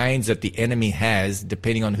chains that the enemy has,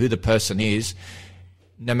 depending on who the person is,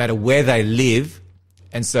 no matter where they live.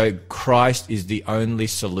 And so Christ is the only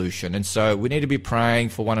solution. And so we need to be praying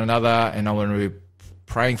for one another, and I want to be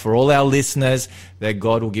praying for all our listeners that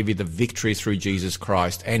God will give you the victory through Jesus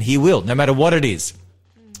Christ. And He will, no matter what it is.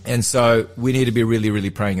 And so we need to be really, really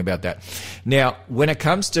praying about that. Now, when it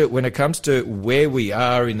comes to where we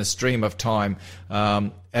are in the stream of time,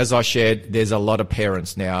 as I shared, there's a lot of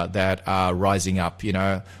parents now that are rising up,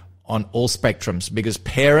 on all spectrums, because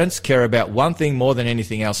parents care about one thing more than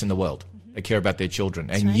anything else in the world. They care about their children.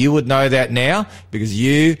 And right. You would know that now because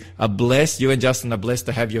you are blessed, you and Justin are blessed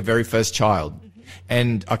to have your very first child. Mm-hmm.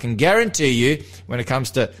 And I can guarantee you, when it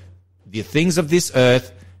comes to the things of this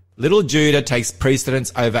earth, little Judah takes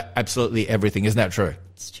precedence over absolutely everything. Isn't that true?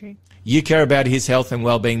 It's true. You care about his health and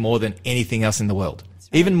well-being more than anything else in the world.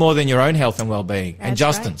 Right. Even more than your own health and well-being. That's and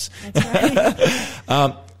Justin's. Right. That's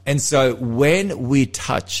right. And so when we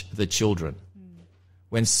touch the children,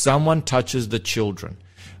 when someone touches the children,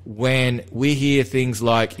 when we hear things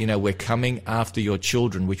like, we're coming after your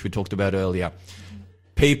children, which we talked about earlier,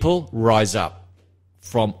 people rise up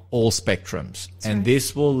from all spectrums. That's and right.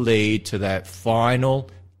 This will lead to that final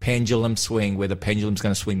pendulum swing where the pendulum's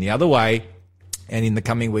going to swing the other way. And in the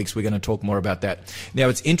coming weeks, we're going to talk more about that. Now,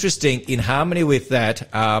 it's interesting, in harmony with that,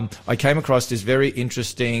 I came across this very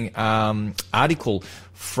interesting article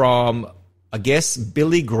from, I guess,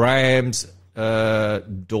 Billy Graham's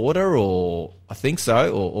daughter, or I think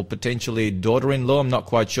so, or potentially daughter-in-law, I'm not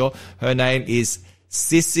quite sure. Her name is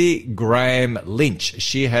Sissy Graham Lynch.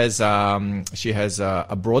 She has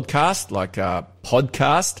a broadcast, like a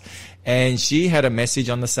podcast, and she had a message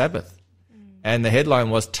on the Sabbath. And the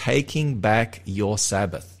headline was, Taking Back Your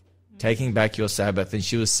Sabbath. Taking Back Your Sabbath. And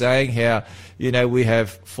she was saying how, we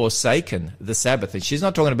have forsaken the Sabbath. And she's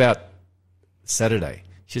not talking about Saturday.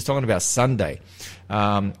 She's talking about Sunday.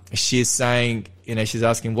 She's saying, she's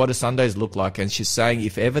asking, what do Sundays look like? And she's saying,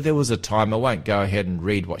 if ever there was a time, I won't go ahead and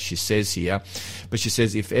read what she says here, but she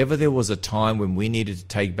says, if ever there was a time when we needed to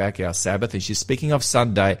take back our Sabbath, and she's speaking of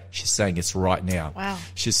Sunday, she's saying it's right now. Wow.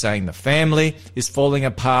 She's saying the family is falling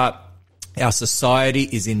apart. Our society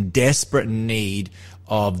is in desperate need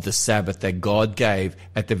of the Sabbath that God gave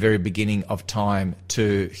at the very beginning of time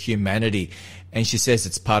to humanity. And she says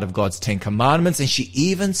it's part of God's 10 Commandments, and she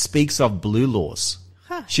even speaks of blue laws.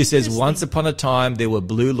 She says, interesting. once upon a time, there were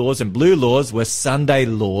blue laws, and blue laws were Sunday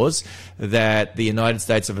laws that the United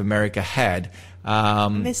States of America had.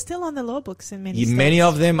 And they're still on the law books in many states. Many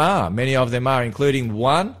of them are, including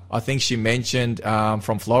one, I think she mentioned,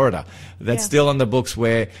 from Florida, that's still on the books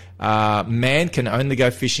where man can only go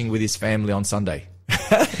fishing with his family on Sunday.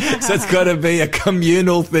 So it's got to be a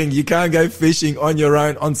communal thing. You can't go fishing on your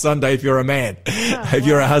own on Sunday if you're a man. If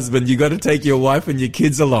you're a husband, you got to take your wife and your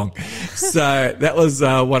kids along. So that was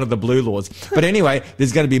one of the blue laws. But anyway,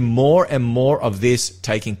 there's going to be more and more of this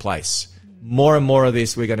taking place. More and more of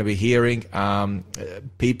this we're going to be hearing,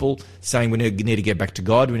 people saying we need to get back to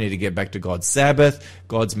God. We need to get back to God's Sabbath,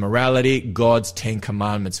 God's morality, God's 10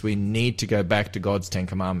 Commandments. We need to go back to God's 10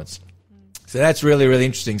 Commandments. So that's really, really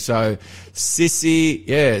interesting. So Sissy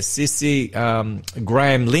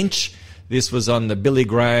Graham Lynch, this was on the Billy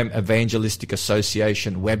Graham Evangelistic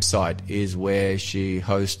Association website, is where she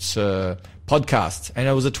hosts her podcast. And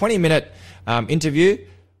it was a 20-minute interview.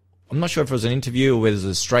 I'm not sure if it was an interview or whether it was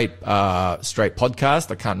a straight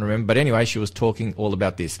podcast. I can't remember. But anyway, she was talking all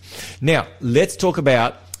about this. Now, let's talk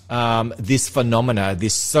about this phenomena,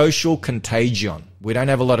 this social contagion. We don't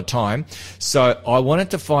have a lot of time. So I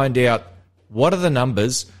wanted to find out what are the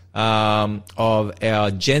numbers of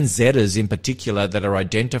our Gen Zers in particular that are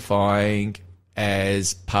identifying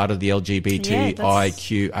as part of the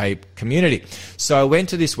LGBTIQA community. So I went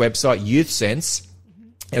to this website, Youth Sense,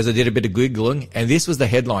 as I did a bit of Googling, and this was the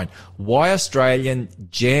headline: Why Australian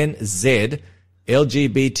Gen Z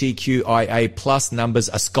LGBTQIA plus numbers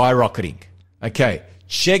are skyrocketing. Okay,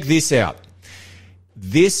 check this out.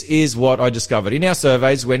 This is what I discovered. In our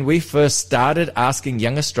surveys, when we first started asking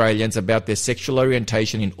young Australians about their sexual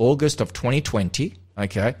orientation in August of 2020,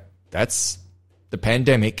 okay, that's the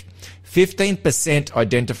pandemic, 15%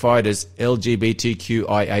 identified as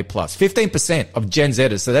LGBTQIA+. 15% of Gen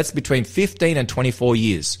Zers. So that's between 15 and 24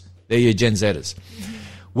 years. They're your Gen Zers. Mm-hmm.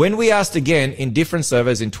 When we asked again in different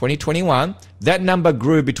surveys in 2021, that number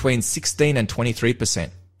grew between 16 and 23%.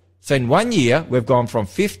 So in 1 year, we've gone from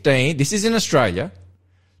 15, this is in Australia,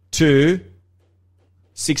 to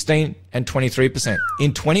 16 and 23%.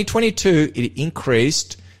 In 2022, it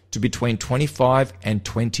increased to between 25 and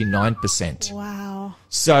 29%. Wow.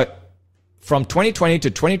 So from 2020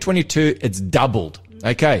 to 2022, it's doubled.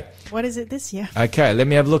 Okay. What is it this year? Okay, let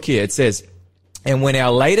me have a look here. It says, and when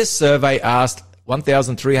our latest survey asked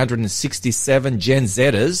 1,367 Gen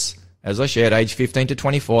Zers, as I shared, age 15 to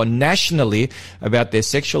 24, nationally about their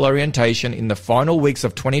sexual orientation in the final weeks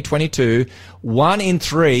of 2022, 1 in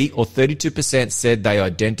 3, or 32%, said they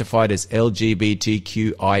identified as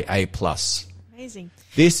LGBTQIA+. Amazing.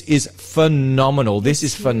 This is phenomenal. This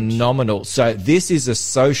is phenomenal. So this is a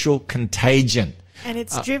social contagion. And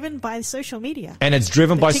it's driven by social media. And it's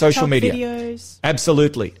driven by TikTok social media. Videos.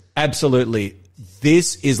 Absolutely. Absolutely.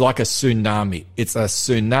 This is like a tsunami. It's a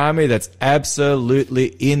tsunami that's absolutely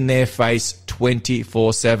in their face 24/7.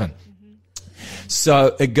 Mm-hmm.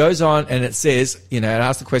 So it goes on and it says, it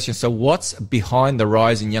asks the question, so what's behind the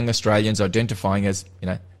rise in young Australians identifying as,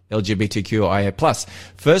 LGBTQIA+?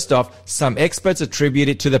 First off, some experts attribute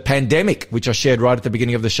it to the pandemic, which I shared right at the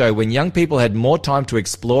beginning of the show, when young people had more time to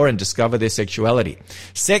explore and discover their sexuality.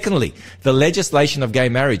 Secondly, the legislation of gay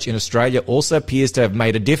marriage in Australia also appears to have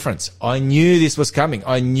made a difference. I knew this was coming.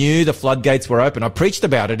 I knew the floodgates were open. I preached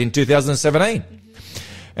about it in 2017.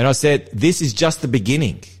 And I said, this is just the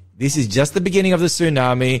beginning. This is just the beginning of the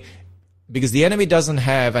tsunami, because the enemy doesn't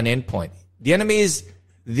have an end point. The enemy is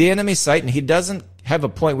Satan. He doesn't have a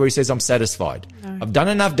point where he says, I'm satisfied. No. I've done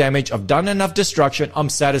enough damage. I've done enough destruction. I'm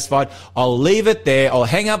satisfied. I'll leave it there. I'll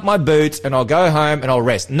hang up my boots and I'll go home and I'll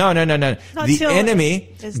rest. No. The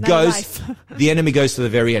enemy goes to the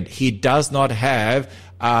very end. He does not have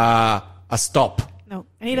a stop. No,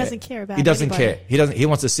 and he doesn't care about it. He doesn't care. He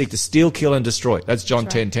wants to seek to steal, kill, and destroy. That's John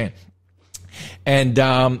 10:10. And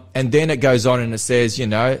then it goes on and it says,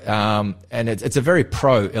 and it's a very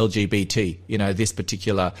pro-LGBT, this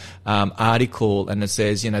particular article, and it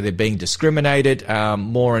says, they're being discriminated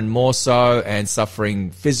more and more so, and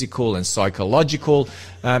suffering physical and psychological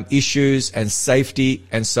issues and safety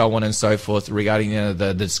and so on and so forth regarding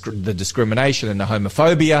the discrimination and the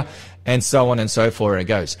homophobia and so on and so forth. And it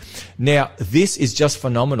goes. Now, this is just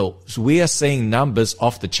phenomenal. So we are seeing numbers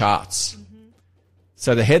off the charts.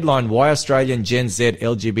 So the headline, Why Australian Gen Z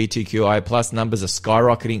LGBTQI plus numbers are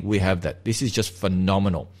skyrocketing, we have that. This is just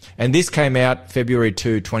phenomenal. And this came out February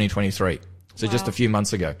 2, 2023. So just a few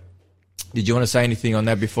months ago. Did you want to say anything on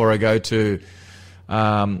that before I go to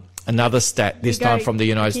another stat, this time from the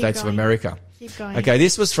United States of America? Keep going. Okay,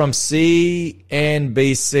 this was from NBC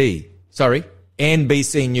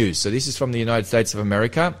News. So this is from the United States of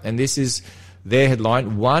America, and this is Their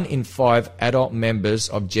headline, 1 in 5 adult members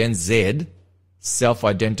of Gen Z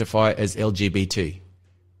self-identify as LGBT.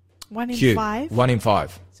 1 in 5? 1 in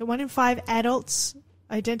 5. So 1 in 5 adults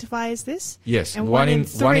identify as this? Yes. And 1 in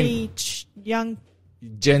 3 young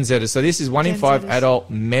Gen Z. So this is 1 in Gen 5 Zers. adult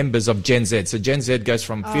members of Gen Z. So Gen Z goes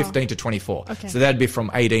from 15 to 24. Okay. So that'd be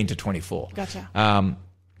from 18 to 24. Gotcha.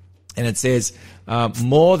 And it says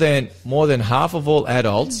more than half of all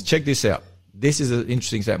adults. Check this out. This is an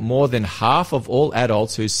interesting stat. More than half of all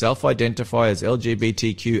adults who self-identify as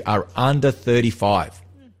LGBTQ are under 35.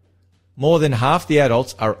 More than half the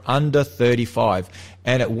adults are under 35.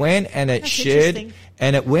 And it went and it That's shared, interesting.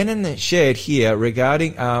 and it went and it shared here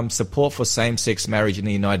regarding support for same-sex marriage in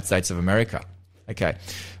the United States of America. Okay.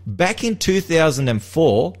 Back in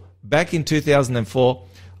 2004,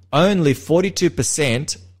 only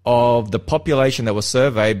 42% of the population that was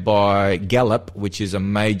surveyed by Gallup, which is a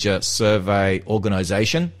major survey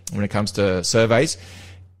organization when it comes to surveys.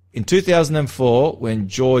 In 2004, when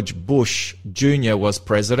George Bush Jr. was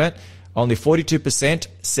president, only 42%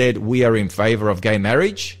 said we are in favor of gay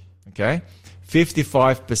marriage. Okay.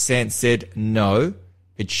 55% said no,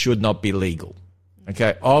 it should not be legal.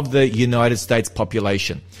 Okay. Of the United States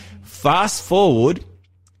population. Fast forward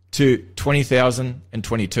to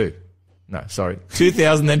 2022. No, sorry,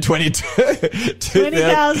 2022.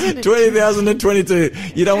 2022.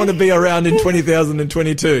 You don't want to be around in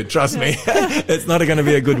 2022. Trust me. It's not going to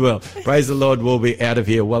be a good world. Praise the Lord, we'll be out of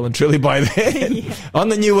here well and truly by then. Yeah. On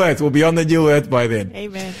the new earth. We'll be on the new earth by then.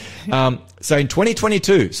 Amen. So in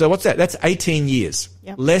 2022, so what's that? That's 18 years.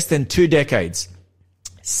 Yep. Less than 2 decades.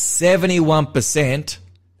 71%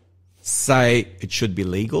 say it should be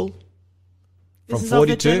legal. This is of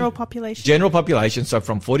the general population? General population, so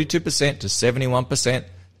from 42% to 71%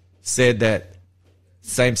 said that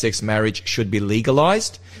same-sex marriage should be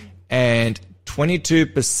legalized, and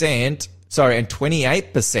 28%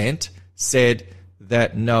 said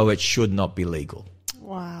that no, it should not be legal.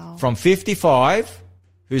 Wow. From 55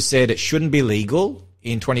 who said it shouldn't be legal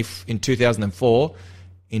in 2004,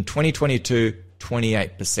 in 2022,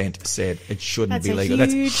 28% said it shouldn't be legal.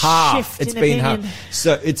 That's half. Shift It's in been opinion. half.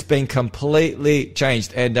 So it's been completely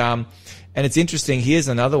changed. And it's interesting. Here's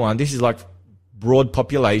another one. This is like broad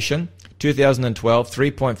population. 2012,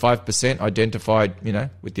 3.5% identified,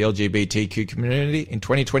 with the LGBTQ community. In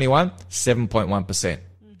 2021, 7.1%.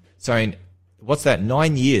 So in, what's that?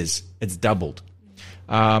 9 years, it's doubled.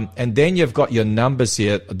 And then you've got your numbers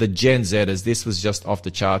here, the Gen Zers. This was just off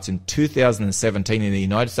the charts in 2017 in the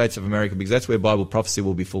United States of America, because that's where Bible prophecy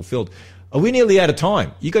will be fulfilled. Are we nearly out of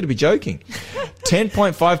time? You got to be joking.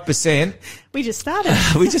 10.5%. We just started.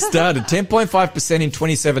 We just started. 10.5% in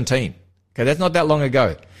 2017. Okay, that's not that long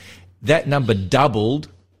ago. That number doubled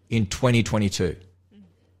in 2022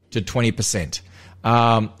 to 20%.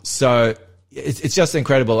 So it's just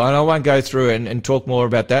incredible. And I won't go through and talk more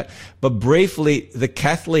about that. But briefly, the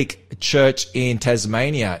Catholic Church in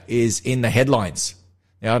Tasmania is in the headlines.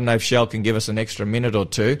 Now, I don't know if Shell can give us an extra minute or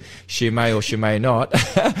two. She may or she may not.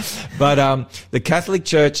 But the Catholic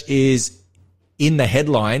Church is in the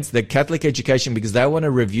headlines, the Catholic education, because they want to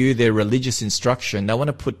review their religious instruction. They want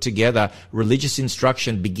to put together religious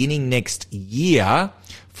instruction beginning next year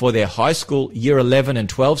for their high school year 11 and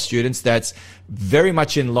 12 students. That's very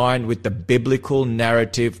much in line with the biblical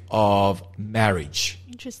narrative of marriage.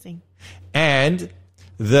 Interesting. And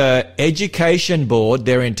the education board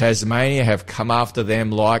there in Tasmania have come after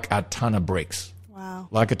them like a ton of bricks. Wow.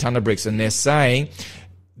 Like a ton of bricks. And they're saying,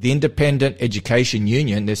 the Independent Education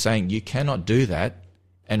Union, they're saying you cannot do that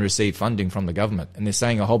and receive funding from the government. And they're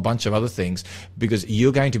saying a whole bunch of other things because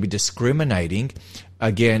you're going to be discriminating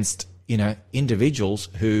against, individuals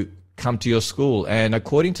who come to your school. And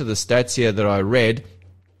according to the stats here that I read,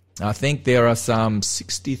 I think there are some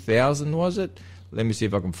 60,000, was it? Let me see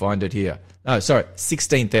if I can find it here. No, sorry,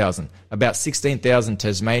 16,000. About 16,000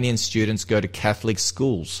 Tasmanian students go to Catholic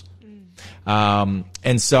schools. And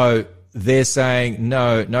so they're saying,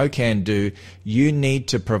 no can do. You need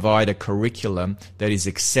to provide a curriculum that is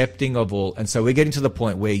accepting of all. And so we're getting to the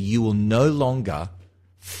point where you will no longer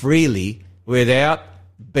freely, without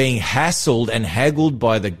being hassled and haggled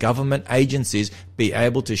by the government agencies, be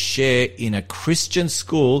able to share in a Christian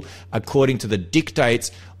school according to the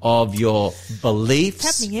dictates of your beliefs.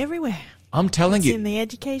 It's happening everywhere. I'm telling you. In the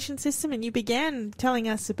education system, and you began telling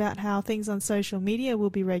us about how things on social media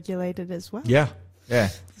will be regulated as well. Yeah.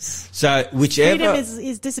 So whichever freedom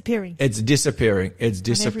is disappearing. It's disappearing.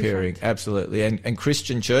 Absolutely. And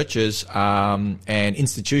Christian churches and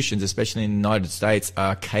institutions, especially in the United States,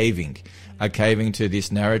 are caving to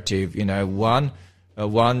this narrative. One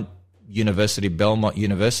university, Belmont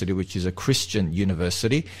University, which is a Christian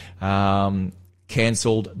university,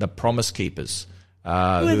 cancelled the Promise Keepers. Who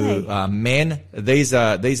are Men. These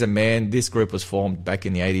are men. This group was formed back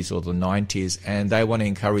in the 80s or the 90s, and they want to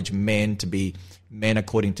encourage men to be men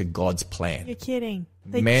according to God's plan. You're kidding.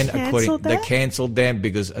 They cancelled them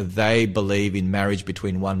because they believe in marriage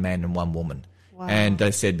between one man and one woman. Wow. And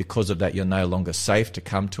they said because of that, you're no longer safe to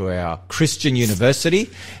come to our Christian university,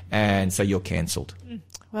 and so you're cancelled.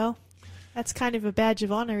 Well, that's kind of a badge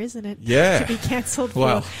of honor, isn't it? Yeah. To be cancelled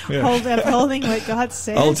Well, for upholding what God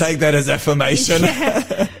says. I'll take that as affirmation.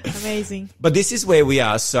 Yeah. Amazing. But this is where we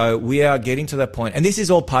are. So we are getting to that point, and this is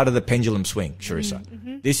all part of the pendulum swing, Charissa.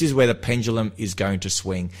 This is where the pendulum is going to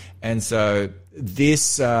swing. And so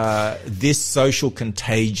this social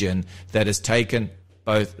contagion that has taken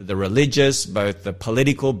both the religious, both the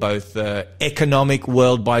political, both the economic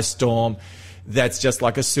world by storm, that's just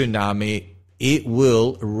like a tsunami. It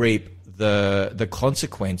will reap the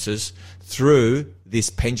consequences through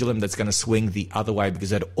this pendulum that's going to swing the other way,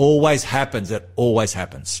 because it always happens. It always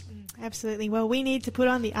happens. Absolutely. Well, we need to put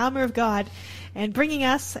on the armour of God, and bringing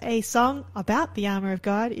us a song about the armour of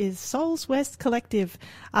God is Souls West Collective,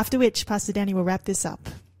 after which Pastor Danny will wrap this up.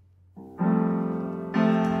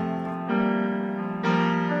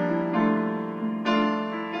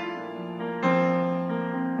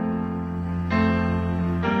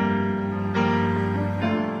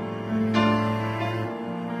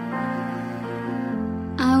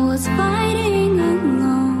 I was fighting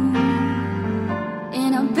alone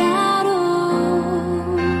in a battle,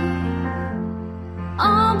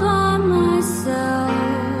 all by myself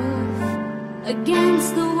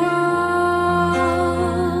against the world,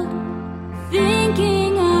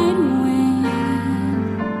 thinking I'd win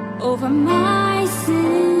over my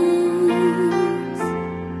sins,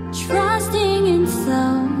 trusting in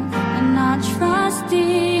self and not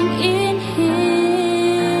trusting in Him.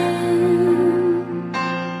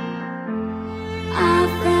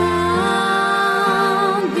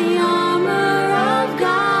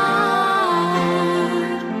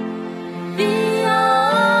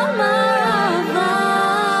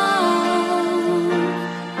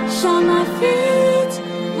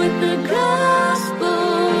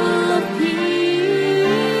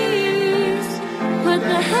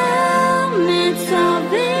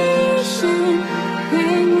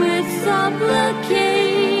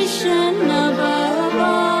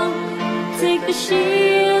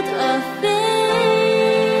 Shield of faith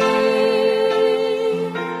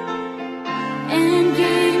and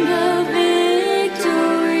gain the victory.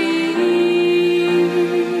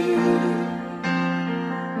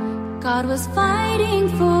 God was fighting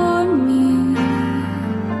for me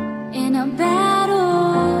in a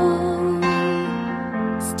battle,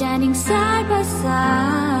 standing side by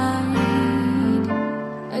side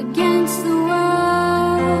against the world.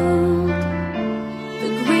 The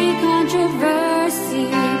great controversy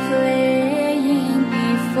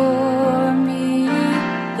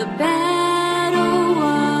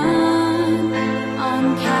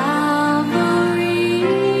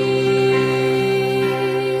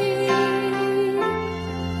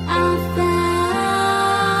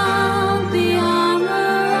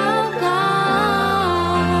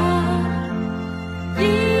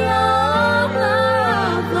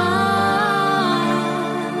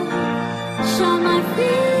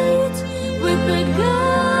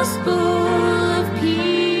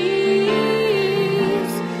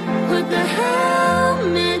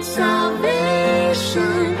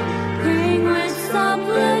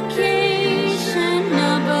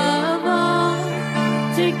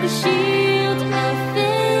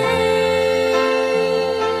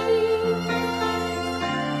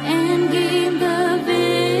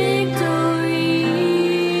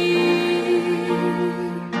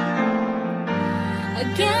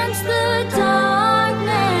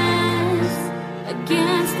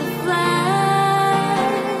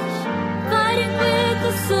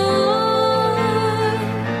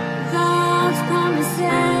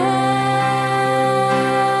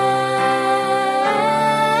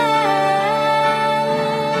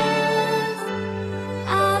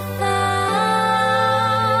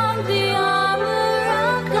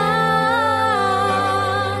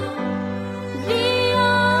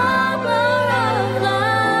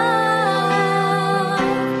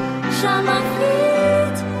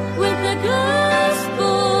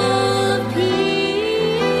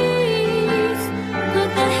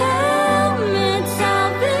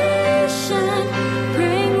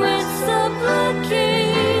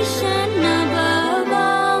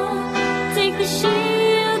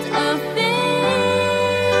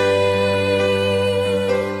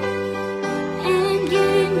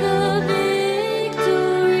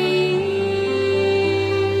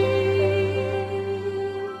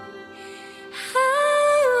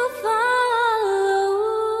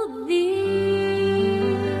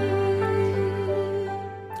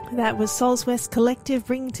That was Souls West Collective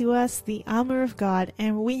bringing to us the Armour of God,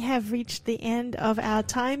 and we have reached the end of our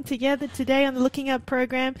time together today on the Looking Up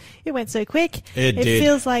program. It went so quick. It did.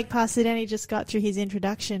 Feels like Pastor Danny just got through his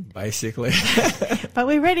introduction. Basically. But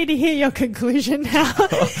we're ready to hear your conclusion now.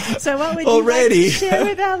 So what would you Already? like to share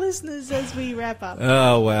with our listeners as we wrap up?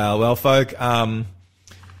 Oh, wow. Well, folk,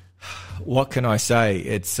 what can I say?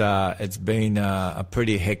 It's been a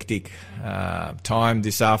pretty hectic time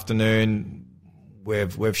this afternoon.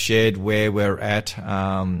 We've shared where we're at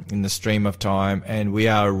in the stream of time, and we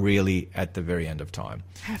are really at the very end of time.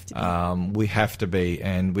 We have to be,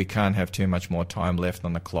 and we can't have too much more time left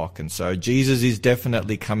on the clock. And so Jesus is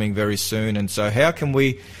definitely coming very soon. And so how can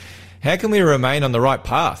we remain on the right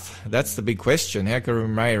path? That's the big question. How can we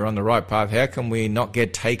remain on the right path? How can we not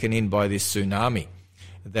get taken in by this tsunami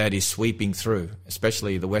that is sweeping through,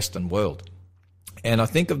 especially the Western world? And I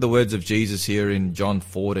think of the words of Jesus here in John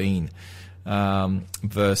 14,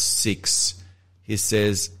 verse 6. He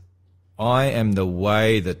says, I am the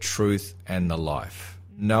way, the truth, and the life.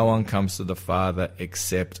 No one comes to the Father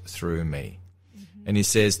except through me. Mm-hmm. And he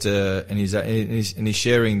says he's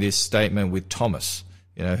sharing this statement with Thomas,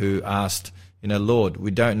 who asked, Lord, we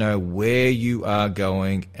don't know where you are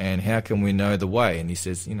going, and how can we know the way? And he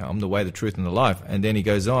says, I'm the way, the truth, and the life. And then he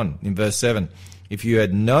goes on in verse 7, if you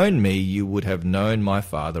had known me, you would have known my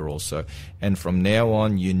Father also. And from now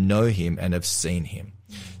on, you know him and have seen him.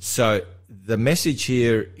 So the message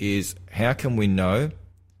here is, how can we know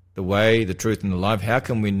the way, the truth, and the life? How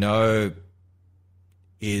can we know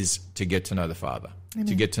is to get to know the Father, Amen.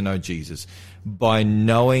 To get to know Jesus. By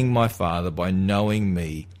knowing my Father, by knowing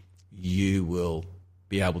me, you will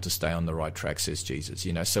be able to stay on the right track, says Jesus.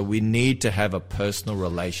 So we need to have a personal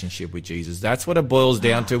relationship with Jesus. That's what it boils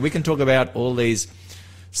down to. We can talk about all these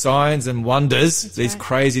signs and wonders, these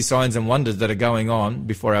crazy signs and wonders that are going on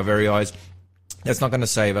before our very eyes. That's not going to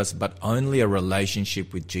save us, but only a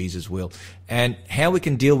relationship with Jesus will. And how we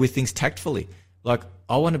can deal with things tactfully. Like,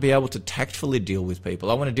 I want to be able to tactfully deal with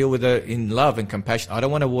people. I want to deal with it in love and compassion. I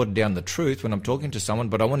don't want to water down the truth when I'm talking to someone,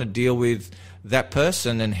 but I want to deal with that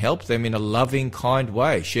person and help them in a loving, kind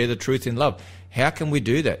way. Share the truth in love. How can we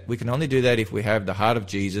do that? We can only do that if we have the heart of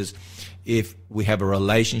Jesus, if we have a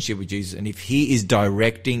relationship with Jesus, and if he is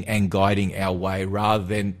directing and guiding our way rather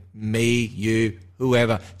than me, you,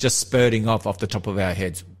 whoever, just spurting off the top of our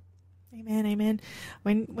heads. Amen, amen.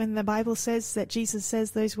 When the Bible says that Jesus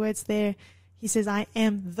says those words there, he says, I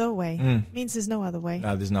am the way. Means there's no other way.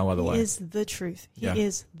 No, there's no other way. He is the truth. He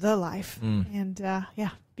is the life. And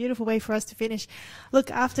beautiful way for us to finish.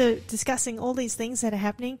 Look, after discussing all these things that are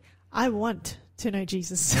happening, I want to know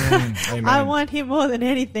Jesus. I want him more than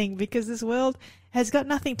anything, because this world has got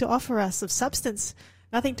nothing to offer us of substance,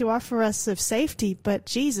 nothing to offer us of safety, but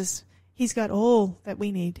Jesus, he's got all that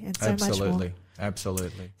we need and so much more.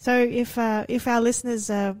 Absolutely. So if our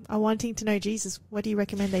listeners are wanting to know Jesus, what do you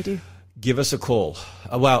recommend they do? Give us a call.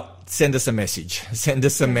 Send us a message.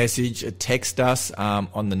 Text us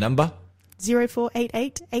on the number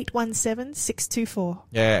 0488 817 624.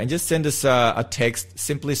 Yeah, and just send us a text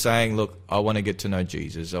simply saying, look, I want to get to know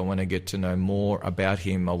Jesus. I want to get to know more about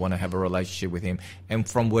him. I want to have a relationship with him. And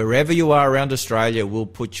from wherever you are around Australia, we'll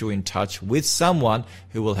put you in touch with someone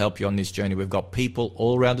who will help you on this journey. We've got people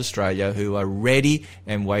all around Australia who are ready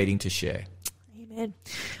and waiting to share. Amen.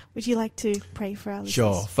 Would you like to pray for our listeners?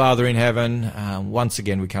 Sure. Father in heaven, once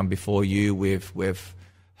again we come before you. We've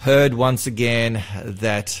heard once again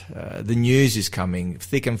that the news is coming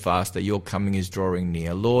thick and fast, that your coming is drawing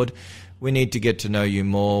near. Lord, we need to get to know you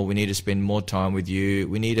more. We need to spend more time with you.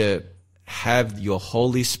 We need to have your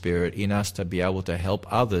Holy Spirit in us to be able to help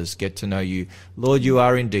others get to know you. Lord, you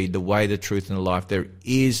are indeed the way, the truth, and the life. There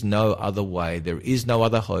is no other way. There is no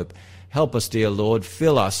other hope. Help us, dear Lord.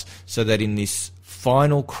 Fill us so that in this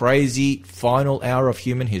crazy final hour of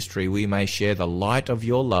human history, we may share the light of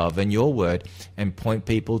your love and your word and point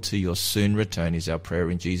people to your soon return, is our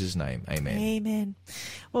prayer in Jesus' name. Amen. Amen.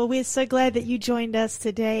 Well, we're so glad that you joined us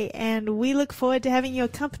today, and we look forward to having your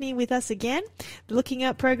company with us again. The Looking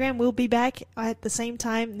Up program will be back at the same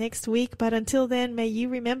time next week, but until then, may you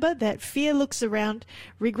remember that fear looks around,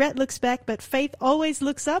 regret looks back, but faith always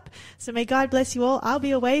looks up. So may God bless you all. I'll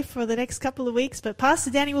be away for the next couple of weeks, but Pastor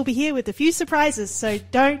Danny will be here with a few surprises, so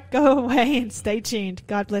don't go away and stay tuned.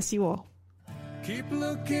 God bless you all. Keep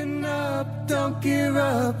looking up, don't give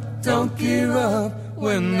up, don't give up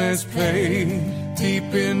when there's pain deep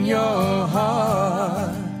in your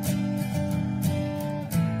heart.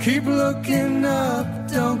 Keep looking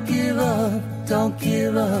up, don't give up, don't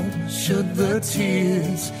give up should the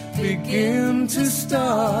tears begin to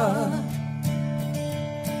start.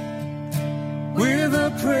 With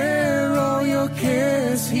a prayer, all your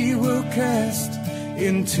cares he will cast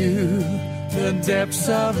into the depths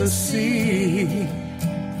of the sea.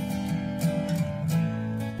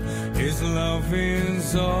 His love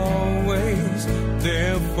is all